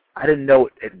 but I didn't know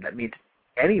that means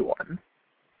anyone.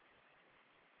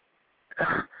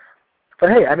 But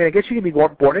hey, I guess you can be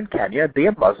born in Kenya, be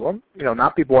a Muslim,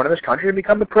 not be born in this country, and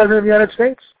become the president of the United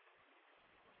States.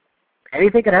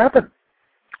 Anything can happen.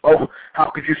 Oh,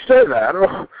 how could you say that?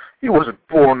 Oh, he wasn't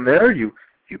born there, you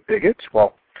bigots.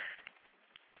 Well,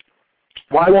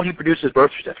 why won't he produce his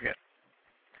birth certificate?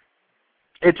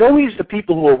 It's always the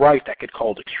people who are right that get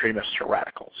called extremists or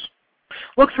radicals.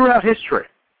 Look throughout history.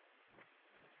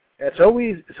 It's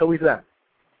always them.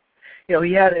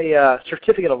 He had a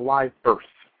certificate of live birth,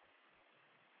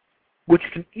 which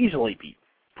can easily be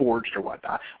forged or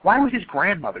whatnot. Why would his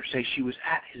grandmother say she was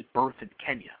at his birth in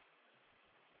Kenya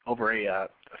over a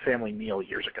family meal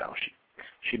years ago?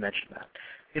 She mentioned that.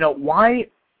 Why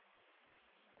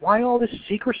all this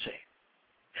secrecy?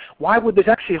 Why would there's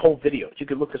actually a whole video, you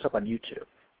could look this up on YouTube,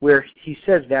 where he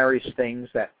says various things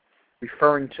that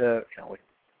referring to like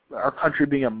our country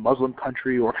being a Muslim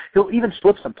country, or he'll even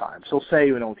slip sometimes. He'll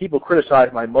say, people criticize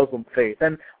my Muslim faith,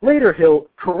 and later he'll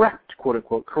correct, quote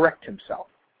unquote, correct himself.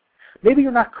 Maybe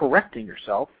you're not correcting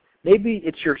yourself. Maybe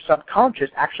it's your subconscious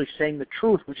actually saying the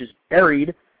truth, which is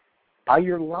buried by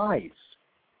your lies.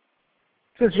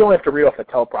 Since you only have to read off the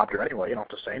teleprompter anyway, you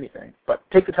don't have to say anything. But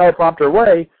take the teleprompter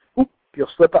away, you'll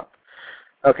slip up.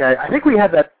 Okay, I think we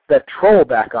have that troll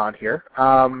back on here.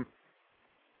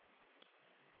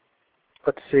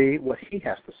 Let's see what he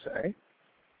has to say.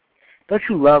 Don't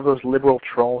you love those liberal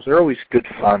trolls? They're always good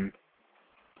fun.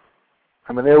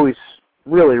 They always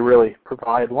really, really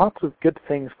provide lots of good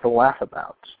things to laugh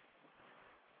about.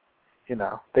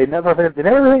 They never have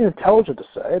anything intelligent to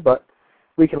say, but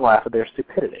we can laugh at their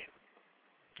stupidity.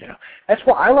 That's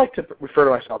why I like to refer to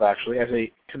myself actually as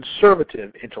a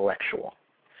conservative intellectual.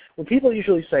 When people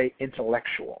usually say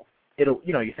intellectual,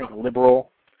 you think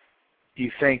liberal, you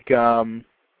think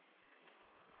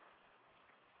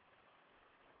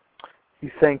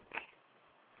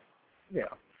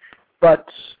but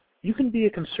you can be a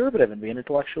conservative and be an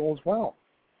intellectual as well.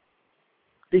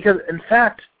 Because in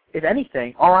fact, if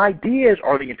anything, our ideas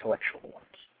are the intellectual ones.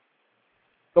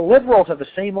 The liberals have the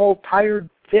same old tired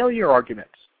failure arguments.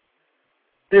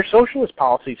 Their socialist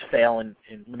policies fail when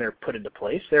they're put into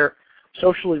place. Their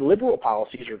socially liberal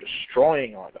policies are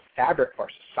destroying the fabric of our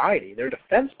society. Their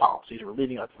defense policies are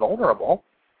leaving us vulnerable.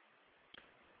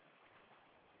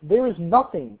 There is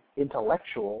nothing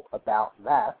intellectual about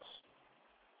that.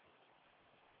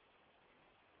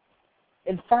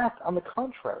 In fact, on the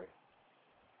contrary,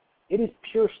 it is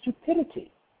pure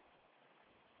stupidity.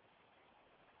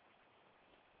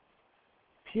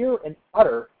 Pure and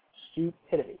utter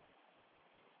stupidity.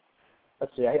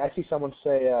 Let's see, I see someone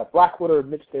say, Blackwater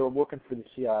admits they were working for the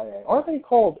CIA. Aren't they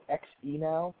called XE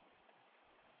now?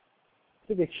 I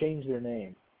think they changed their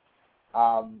name.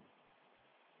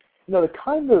 The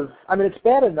kind of, it's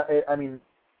bad enough,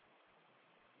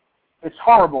 it's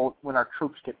horrible when our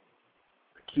troops get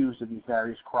accused of these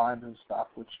various crimes and stuff,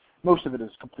 which most of it is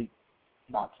complete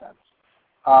nonsense.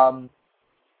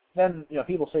 Then,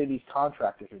 people say these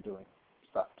contractors are doing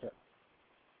stuff too.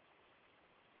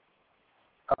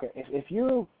 Okay, if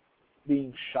you're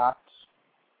being shot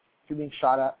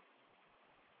at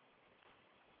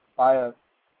by an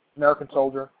American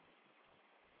soldier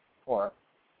or,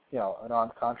 an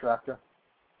armed contractor,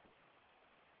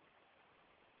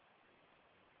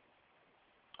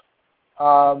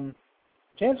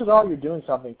 chances are you're doing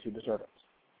something to deserve it.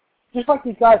 Just like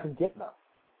these guys in Gitmo,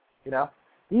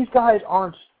 These guys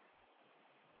aren't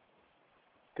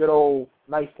good old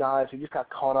nice guys who just got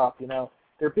caught up,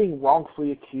 They're being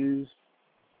wrongfully accused.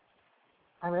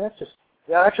 That's just...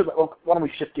 Yeah, actually, why don't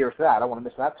we shift gears to that? I don't want to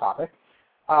miss that topic.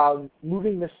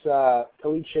 Moving this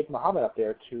Khalid Sheikh Mohammed up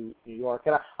there to New York,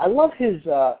 and I love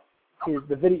the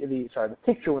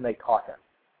picture when they caught him.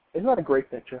 Isn't that a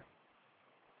great picture?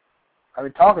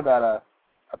 Talk about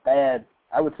a bad,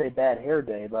 I would say bad hair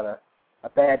day, but a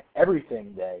bad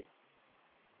everything day.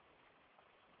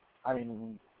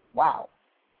 Wow.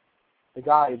 The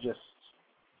guy just,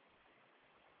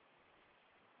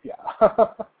 yeah.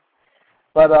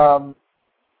 But,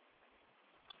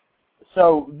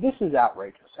 so this is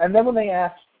outrageous. And then when they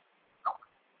asked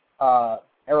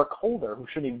Eric Holder, who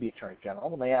shouldn't even be Attorney General,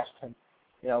 when they asked him,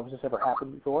 has this ever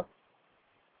happened before?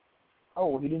 Oh,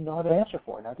 well, he didn't know how to answer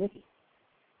for it, now did he?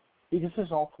 Because this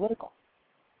is all political.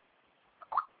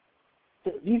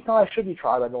 These guys should be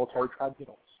tried by military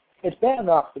tribunals. It's bad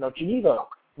enough, the Geneva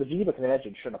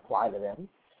Convention shouldn't apply to them.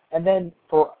 And then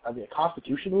for the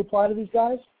Constitution to apply to these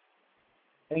guys?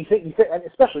 And you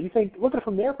think, look at it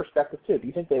from their perspective too. Do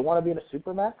you think they want to be in a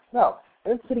supermax? No.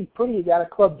 They're sitting pretty at a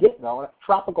Club Gitmo in a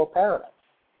tropical paradise.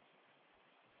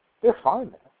 They're fine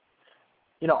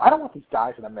there. I don't want these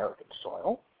guys in American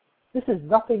soil. This is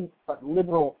nothing but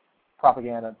liberal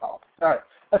propaganda and politics. All right,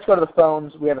 let's go to the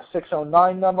phones. We have a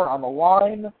 609 number on the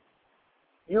line.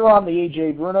 You're on the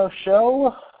Ajay Bruno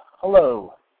Show.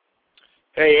 Hello.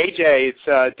 Hey, AJ,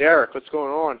 it's Derek. What's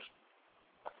going on?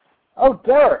 Oh,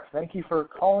 Derek, thank you for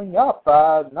calling up.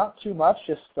 Not too much,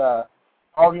 just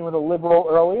arguing with a liberal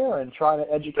earlier and trying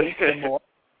to educate them more.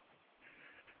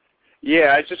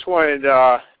 Yeah, I just wanted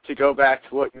to go back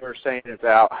to what you were saying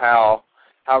about how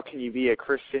can you be a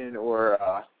Christian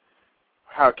or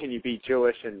how can you be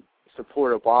Jewish and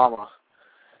support Obama.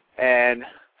 And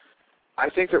I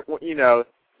think that,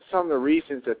 some of the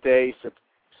reasons that they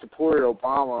supported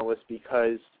Obama was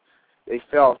because they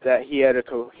felt that he had a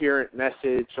coherent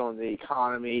message on the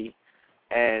economy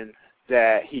and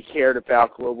that he cared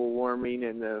about global warming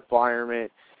and the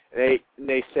environment. They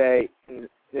say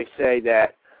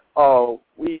that,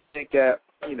 we think that,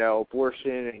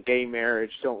 abortion and gay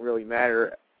marriage don't really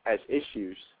matter as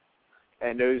issues,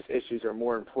 and those issues are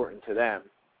more important to them.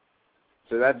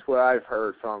 So that's what I've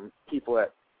heard from people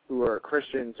who are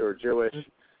Christians or Jewish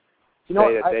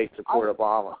they support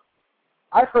Obama.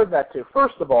 I've heard that too.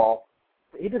 First of all,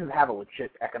 he doesn't have a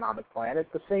legit economic plan.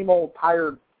 It's the same old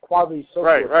tired quasi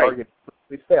socialist argument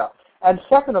we fail. And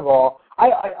second of all,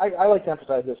 I like to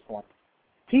emphasize this point.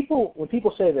 When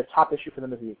people say the top issue for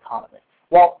them is the economy,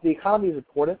 while the economy is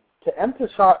important,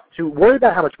 to worry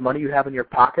about how much money you have in your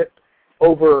pocket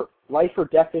over life or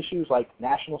death issues like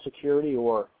national security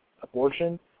or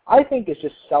abortion, I think is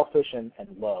just selfish and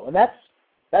low. And that's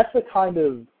the kind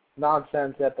of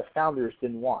nonsense that the founders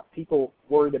didn't want. People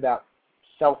worried about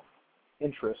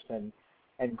self-interest and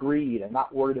greed and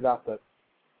not worried about the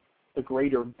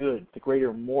greater good, the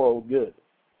greater moral good.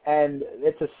 And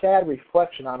it's a sad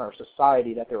reflection on our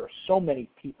society that there are so many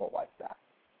people like that.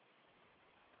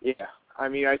 Yeah.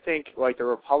 I think, like the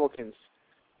Republicans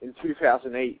in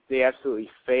 2008, they absolutely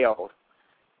failed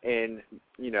in,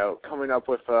 coming up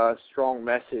with a strong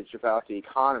message about the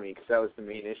economy, because that was the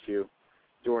main issue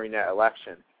during that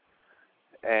election.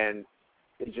 And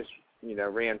they just,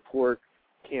 ran poor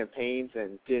campaigns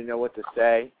and didn't know what to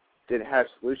say, didn't have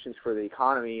solutions for the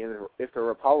economy. And if the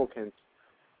Republicans,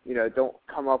 don't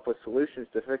come up with solutions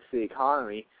to fix the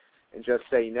economy and just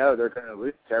say no, they're going to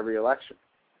lose every election.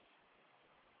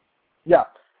 Yeah.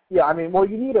 Well,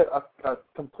 you need a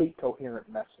complete coherent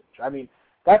message.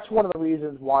 That's one of the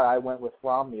reasons why I went with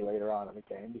Romney later on in the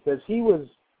game, because he was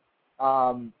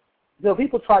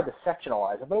People tried to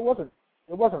sectionalize it, but it wasn't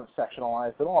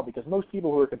sectionalized at all, because most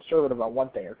people who are conservative on one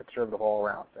thing are conservative all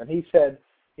around. And he said,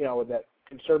 that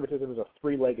conservatism is a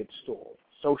three-legged stool: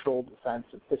 social, defense,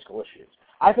 and fiscal issues.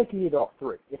 I think you need all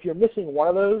three. If you're missing one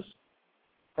of those,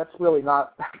 that's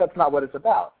not what it's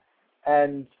about.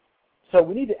 And so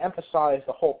we need to emphasize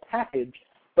the whole package,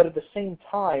 but at the same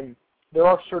time, there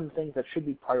are certain things that should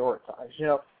be prioritized.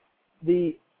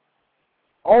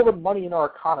 All the money in our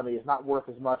economy is not worth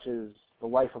as much as the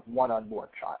life of one unborn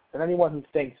child. And anyone who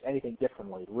thinks anything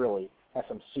differently really has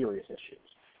some serious issues.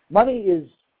 Money is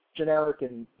generic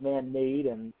and man-made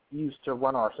and used to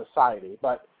run our society,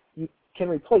 but you can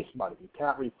replace money. You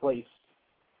cannot replace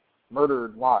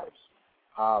murdered lives.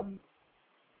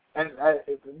 And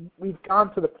we've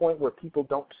gone to the point where people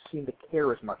don't seem to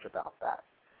care as much about that.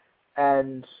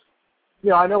 And,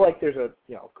 I know there's a,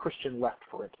 Christian left,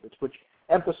 for instance, which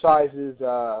emphasizes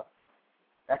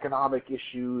economic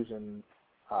issues and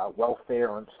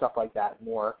welfare and stuff like that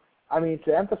more. I mean,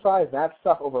 to emphasize that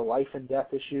stuff over life and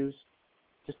death issues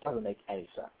just doesn't make any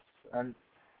sense.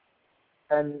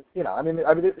 And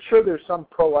sure, there's some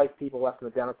pro-life people left in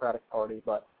the Democratic Party,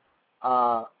 but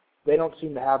they don't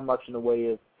seem to have much in the way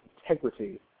of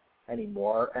integrity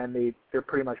anymore, and they're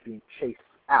pretty much being chased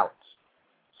out.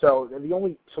 So the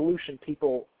only solution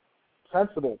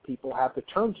sensible people have to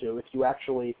turn to, if you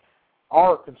actually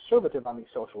are conservative on these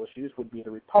social issues, would be the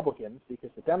Republicans,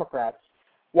 because the Democrats,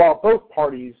 while both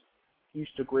parties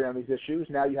used to agree on these issues,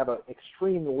 now you have an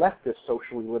extreme leftist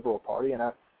socially liberal party and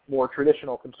a more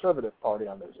traditional conservative party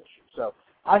on those issues. So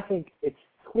I think it's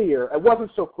clear. It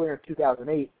wasn't so clear in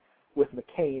 2008 with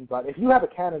McCain, but if you have a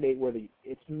candidate where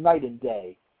it's night and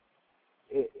day,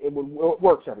 it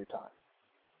works every time.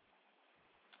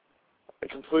 I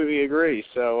completely agree.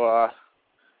 So,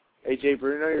 Ajay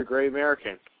Bruno, you're a great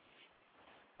American.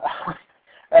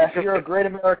 You're a great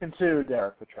American too,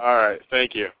 Derek. All right,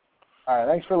 thank you. All right,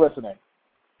 thanks for listening.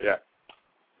 Yeah.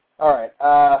 All right,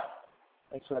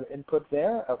 thanks for that input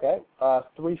there. Okay,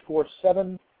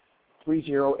 347-308-8073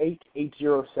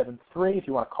 if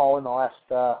you want to call in the last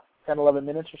 10, 11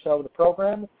 minutes or so of the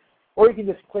program, or you can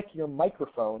just click your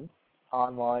microphone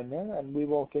online there, and we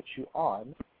will get you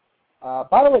on.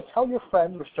 By the way, tell your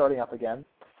friends we're starting up again.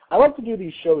 I like to do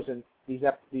these shows in these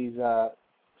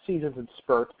seasons in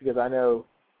spurts, because I know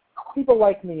people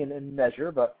like me in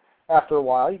measure, but after a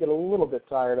while you get a little bit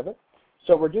tired of it.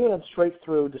 So we're doing them straight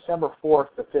through December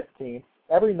 4th to 15th,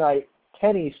 every night,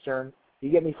 10 Eastern. You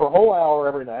get me for a whole hour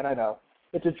every night. I know.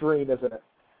 It's a dream, isn't it?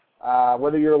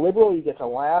 Whether you're a liberal, you get to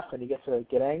laugh and you get to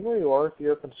get angry, or if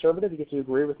you're a conservative, you get to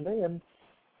agree with me and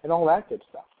all that good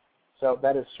stuff. So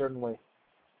that is certainly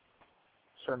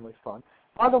fun.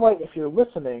 By the way, if you're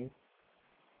listening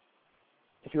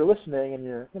and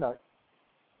you're,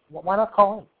 why not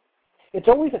call in? It's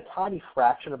always a tiny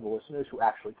fraction of the listeners who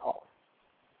actually call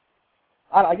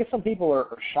in. I guess some people are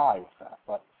shy with that,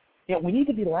 but we need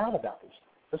to be loud about these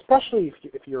things, especially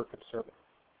if you're a conservative.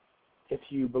 If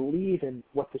you believe in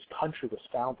what this country was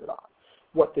founded on,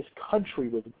 what this country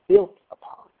was built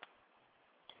upon.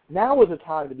 Now is a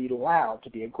time to be loud, to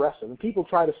be aggressive. And people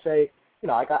try to say,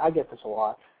 I get this a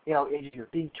lot, you're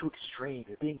being too extreme,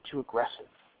 you're being too aggressive.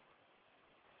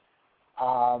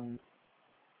 You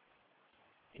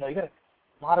got to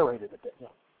moderate it a bit,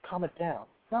 calm it down.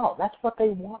 No, that's what they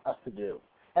want us to do.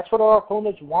 That's what our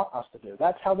opponents want us to do.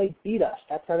 That's how they beat us.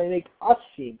 That's how they make us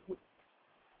seem.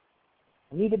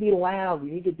 We need to be loud.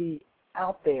 We need to be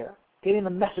out there, getting the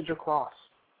message across.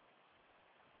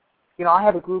 I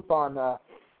have a group on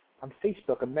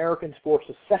Facebook, Americans for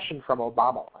Secession from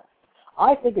Obama Land.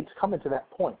 I think it's coming to that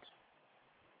point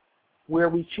where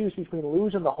we choose between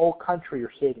losing the whole country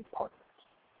or saving part of it.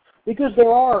 Because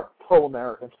there are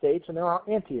pro-American states and there are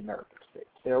anti-American states.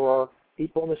 There are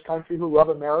people in this country who love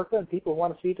America and people who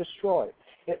want to see it destroyed.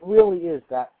 It really is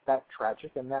that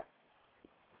tragic and that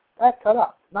cut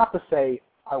up. Not to say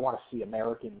I want to see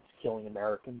Americans killing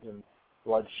Americans and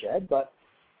bloodshed, but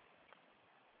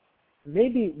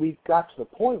maybe we've got to the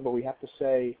point where we have to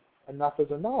say enough is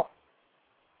enough.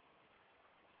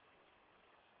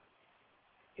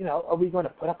 Are we going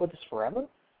to put up with this forever?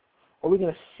 Are we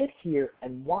going to sit here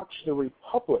and watch the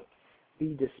Republic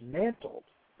be dismantled,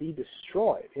 be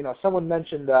destroyed? Someone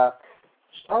mentioned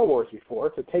Star Wars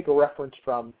before, to take a reference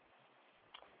from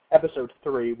Episode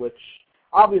 3, which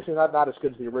obviously not as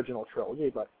good as the original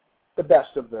trilogy, but the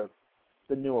best of the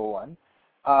newer one,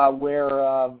 where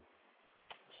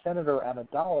Senator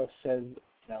Amidala says,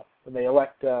 when they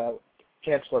elect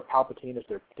Chancellor Palpatine as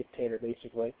their dictator,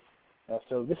 basically,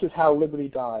 so this is how liberty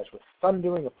dies, with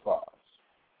thundering applause.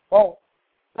 Well,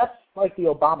 that's like the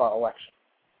Obama election.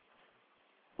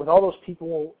 with all those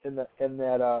people in that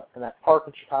park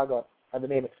in Chicago, and the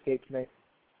name escapes me,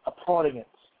 applauding it.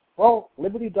 Well,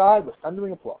 liberty died with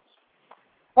thundering applause.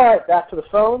 All right, back to the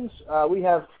phones. We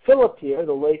have Philip here,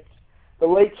 the late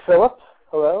Philip.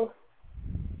 Hello.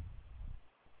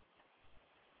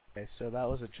 Okay, so that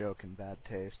was a joke in bad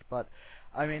taste, but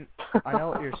I mean, I know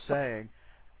what you're saying.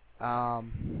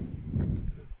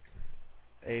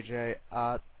 AJ,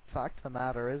 fact of the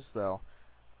matter is, though,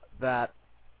 that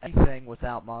anything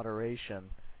without moderation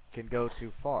can go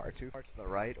too far to the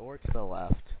right or to the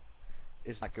left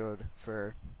is not good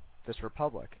for this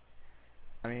republic.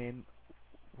 I mean,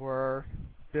 we're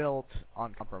built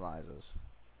on compromises.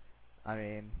 I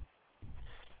mean,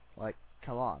 like,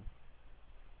 come on.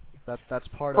 That's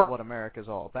part of what America's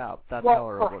all about. That's how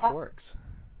our republic works.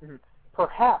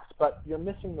 Perhaps, but you're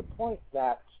missing the point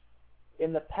that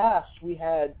in the past we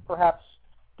had perhaps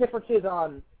differences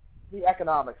on the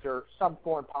economics or some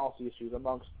foreign policy issues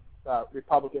amongst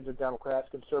Republicans and Democrats,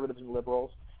 conservatives and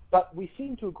liberals, but we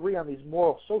seem to agree on these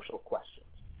moral social questions.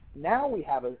 Now we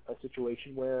have a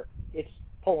situation where it's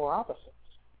polar opposites.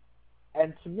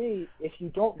 And to me, if you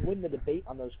don't win the debate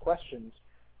on those questions,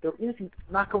 there is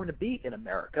not going to be in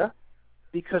America,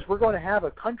 because we're going to have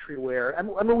a country where, I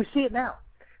mean, we see it now.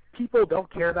 People don't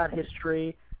care about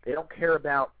history. They don't care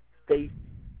about faith.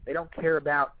 They don't care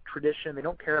about tradition. They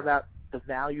don't care about the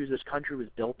values this country was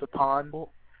built upon.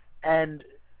 And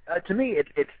to me,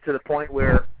 it's to the point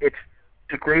where it's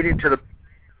degraded to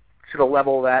the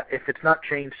level that if it's not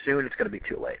changed soon, it's going to be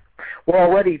too late. We're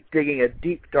already digging a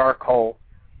deep, dark hole,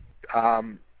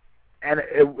 and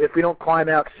if we don't climb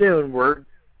out soon, we're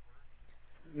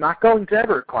not going to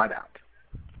ever climb out.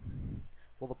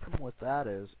 Well, the problem with that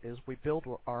is we build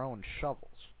our own shovels.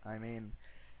 I mean,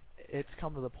 it's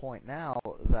come to the point now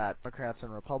that Democrats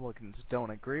and Republicans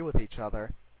don't agree with each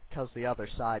other because the other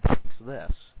side thinks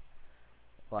this.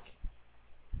 Like,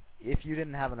 if you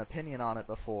didn't have an opinion on it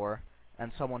before,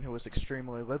 and someone who was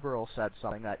extremely liberal said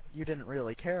something that you didn't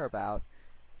really care about,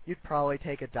 you'd probably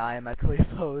take a diametrically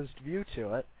opposed view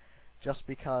to it just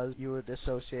because you would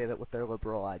associate it with their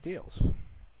liberal ideals.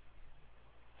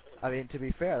 I mean, to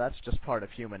be fair, that's just part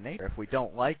of human nature. If we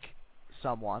don't like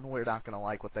someone, we're not going to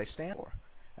like what they stand for.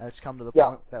 And it's come to the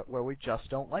point that where we just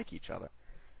don't like each other.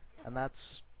 And that's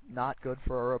not good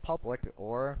for a republic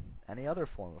or any other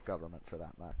form of government, for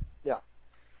that matter.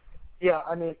 Yeah,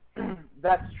 I mean,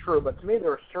 that's true, but to me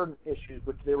there are certain issues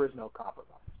which there is no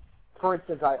compromise. For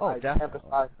instance, I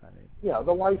emphasize,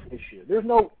 the life issue. There's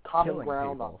no common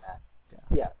ground on that.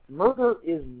 Yeah, murder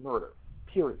is murder,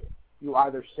 period. You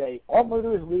either say all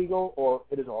murder is legal or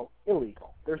it is all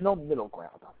illegal. There's no middle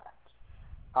ground on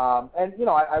that. And,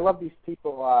 I love these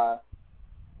people,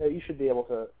 you should be able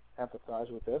to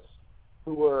empathize with this,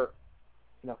 who were,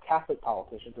 Catholic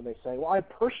politicians, and they say, well, I'm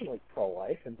personally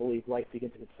pro-life and believe life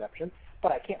begins at conception,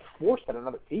 but I can't force that on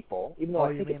other people, even though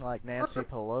I think you mean like Nancy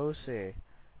Pelosi?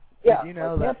 Yeah. Did you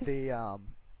know that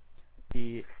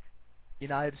the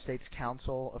United States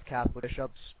Council of Catholic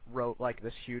Bishops wrote like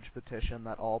this huge petition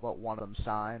that all but one of them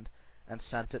signed and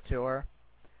sent it to her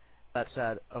that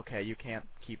said, okay, you can't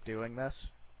keep doing this?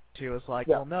 She was like,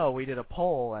 well, no, we did a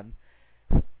poll and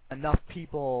enough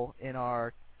people in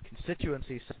our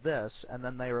constituency said this, and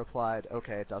then they replied,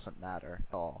 okay, it doesn't matter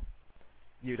at all.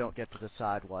 You don't get to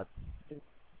decide what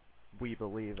we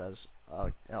believe as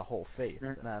a whole faith.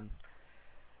 And then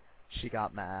she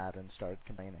got mad and started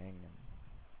complaining and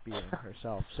beating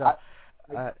herself. So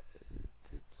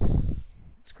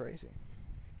it's crazy.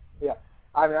 Yeah,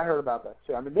 I mean, I heard about that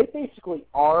too. I mean, they basically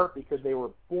are because they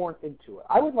were born into it.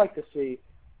 I would like to see,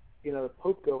 the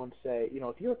Pope go and say,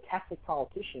 if you're a Catholic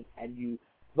politician and you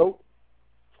vote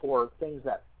for things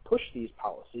that push these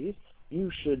policies,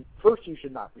 you should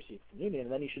not receive communion,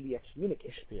 and then you should be excommunicated.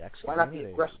 You should be excommunicated. Why not be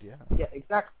aggressive? Yeah,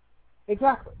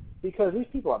 exactly. Because these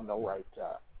people have no right.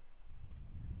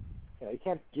 You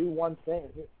can't do one thing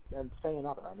and say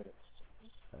another. I mean,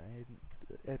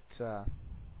 it's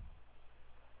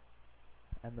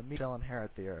and the meek shall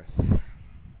inherit the earth.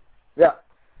 Yeah,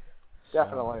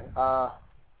 definitely. All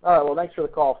right. Well, thanks for the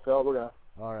call, Phil. We're gonna.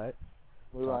 All right.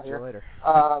 Move on here. Talk to you later.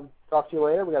 Talk to you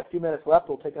later. We got a few minutes left.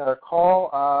 We'll take another call.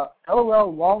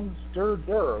 LOL Longster,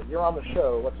 you're on the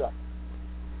show. What's up?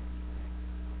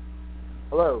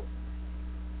 Hello.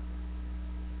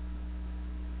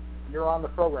 You're on the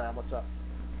program. What's up?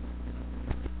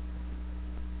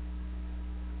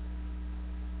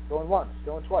 Going once,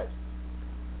 going twice.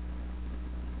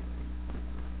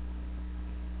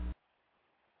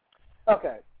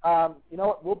 Okay. You know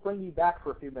what? We'll bring you back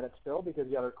for a few minutes still because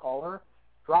the other caller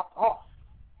dropped off.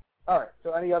 All right.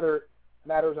 So any other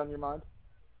matters on your mind?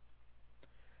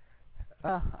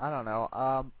 I don't know.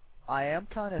 I am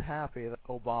kind of happy that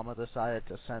Obama decided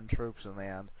to send troops in the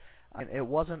end. I mean, it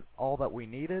wasn't all that we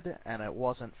needed, and it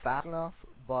wasn't fast enough,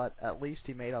 but at least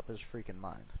he made up his freaking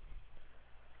mind.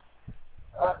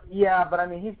 Yeah, but I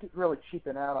mean, he's really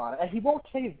cheaping out on it. And he won't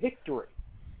say victory.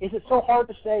 Is it so hard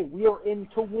to say, we are in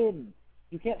to win?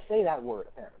 You can't say that word,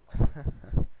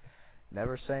 apparently.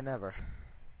 Never say never.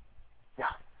 Yeah.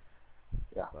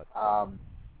 Yeah. But,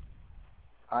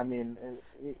 I mean,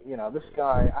 you know, this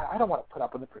guy, I don't want to put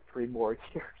up with it for 3 more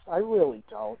years. I really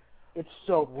don't. It's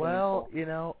so painful. Well, you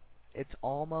know, it's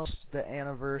almost the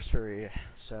anniversary,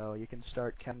 so you can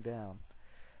start counting down.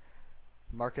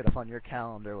 Mark it up on your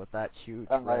calendar with that huge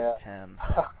red pen.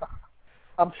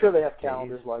 I'm sure they have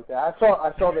calendars like that.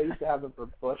 I saw they used to have them for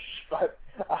Bush, but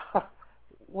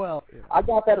well, I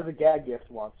got that as a gag gift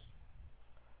once.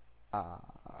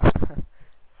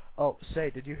 Oh, say,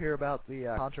 did you hear about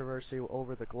the controversy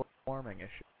over the global warming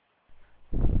issue?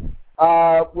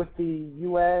 With the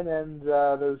UN and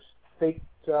those fake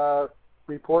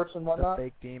reports and whatnot? The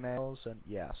fake emails and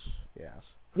yes.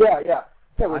 Yeah,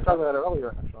 we were talking about it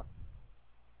earlier, actually.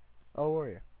 Oh, were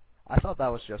you? I thought that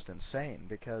was just insane,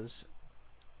 because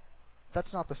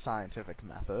that's not the scientific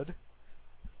method.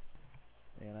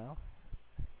 You know?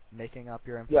 Making up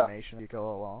your information as you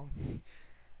go along.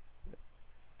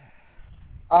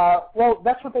 Well,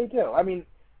 that's what they do. I mean,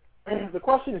 the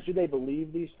question is, do they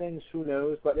believe these things? Who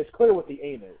knows? But it's clear what the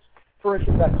aim is. For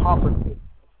instance, that conference is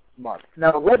Mark.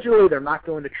 Now, allegedly, they're not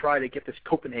going to try to get this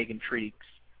Copenhagen Treaty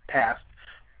passed,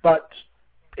 but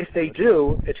if they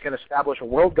do, it's going to establish a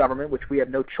world government, which we have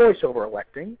no choice over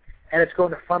electing, and it's going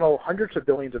to funnel hundreds of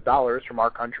billions of dollars from our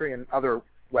country and other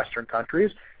Western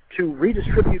countries to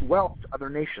redistribute wealth to other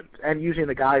nations, and using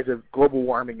the guise of global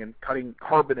warming and cutting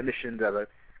carbon emissions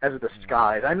as of the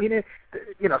skies. I mean,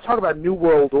 talk about New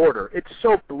World Order. It's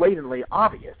so blatantly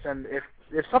obvious, and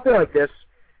if something like this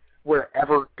were to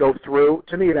ever go through,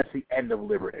 to me, that's the end of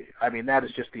liberty. I mean, that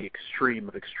is just the extreme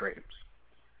of extremes.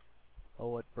 Oh,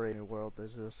 what brave new world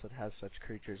is this that has such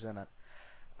creatures in it?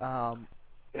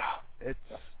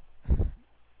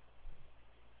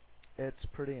 It's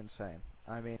pretty insane.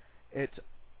 I mean, it's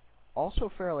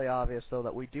also fairly obvious, though,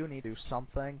 that we do need to do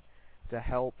something to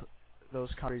help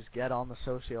those countries get on the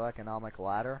socioeconomic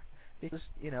ladder, because,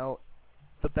 you know,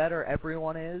 the better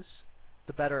everyone is,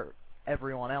 the better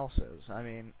everyone else is. I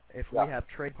mean, if we have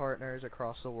trade partners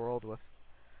across the world with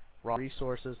raw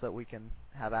resources that we can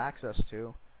have access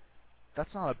to,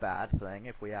 that's not a bad thing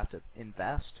if we have to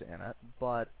invest in it,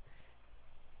 but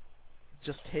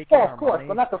just taking our money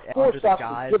under the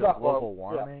guise of global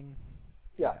warming.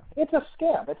 Yeah, it's a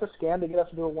scam. It's a scam to get us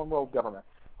into a one-world government.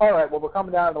 All right, well, we're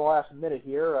coming down to the last minute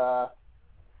here.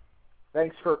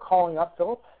 Thanks for calling up,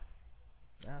 Philip.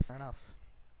 Yeah, fair enough.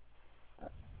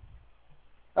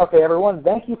 Okay, everyone,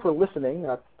 thank you for listening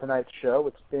to tonight's show.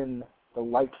 It's been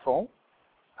delightful.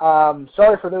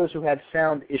 Sorry for those who had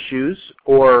sound issues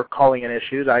or calling in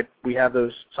issues. We have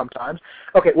those sometimes.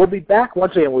 Okay, we'll be back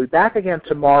once again. We'll be back again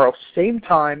tomorrow, same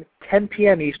time, 10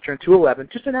 p.m. Eastern to 11,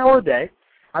 just an hour a day.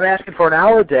 I'm asking for an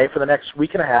hour a day for the next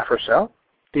week and a half or so,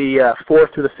 the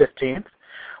 4th through the 15th.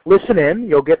 Listen in.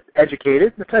 You'll get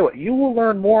educated. I'll tell you what, you will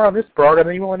learn more on this program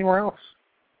than you will anywhere else.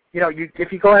 You know,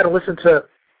 if you go ahead and listen to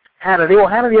Hannity, well,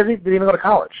 Hannity didn't even go to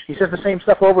college. He says the same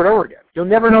stuff over and over again. You'll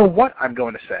never know what I'm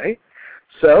going to say.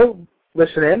 So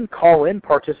listen in, call in,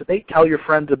 participate, tell your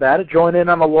friends about it, join in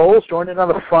on the lulls, join in on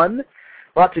the fun.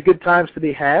 Lots of good times to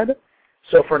be had.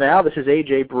 So for now, this is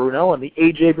Ajay Bruno and the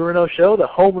Ajay Bruno Show, the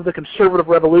home of the conservative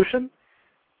revolution.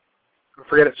 Don't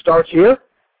forget it starts here.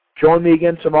 Join me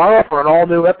again tomorrow for an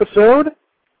all-new episode.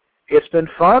 It's been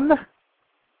fun.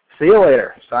 See you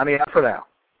later. Signing out for now.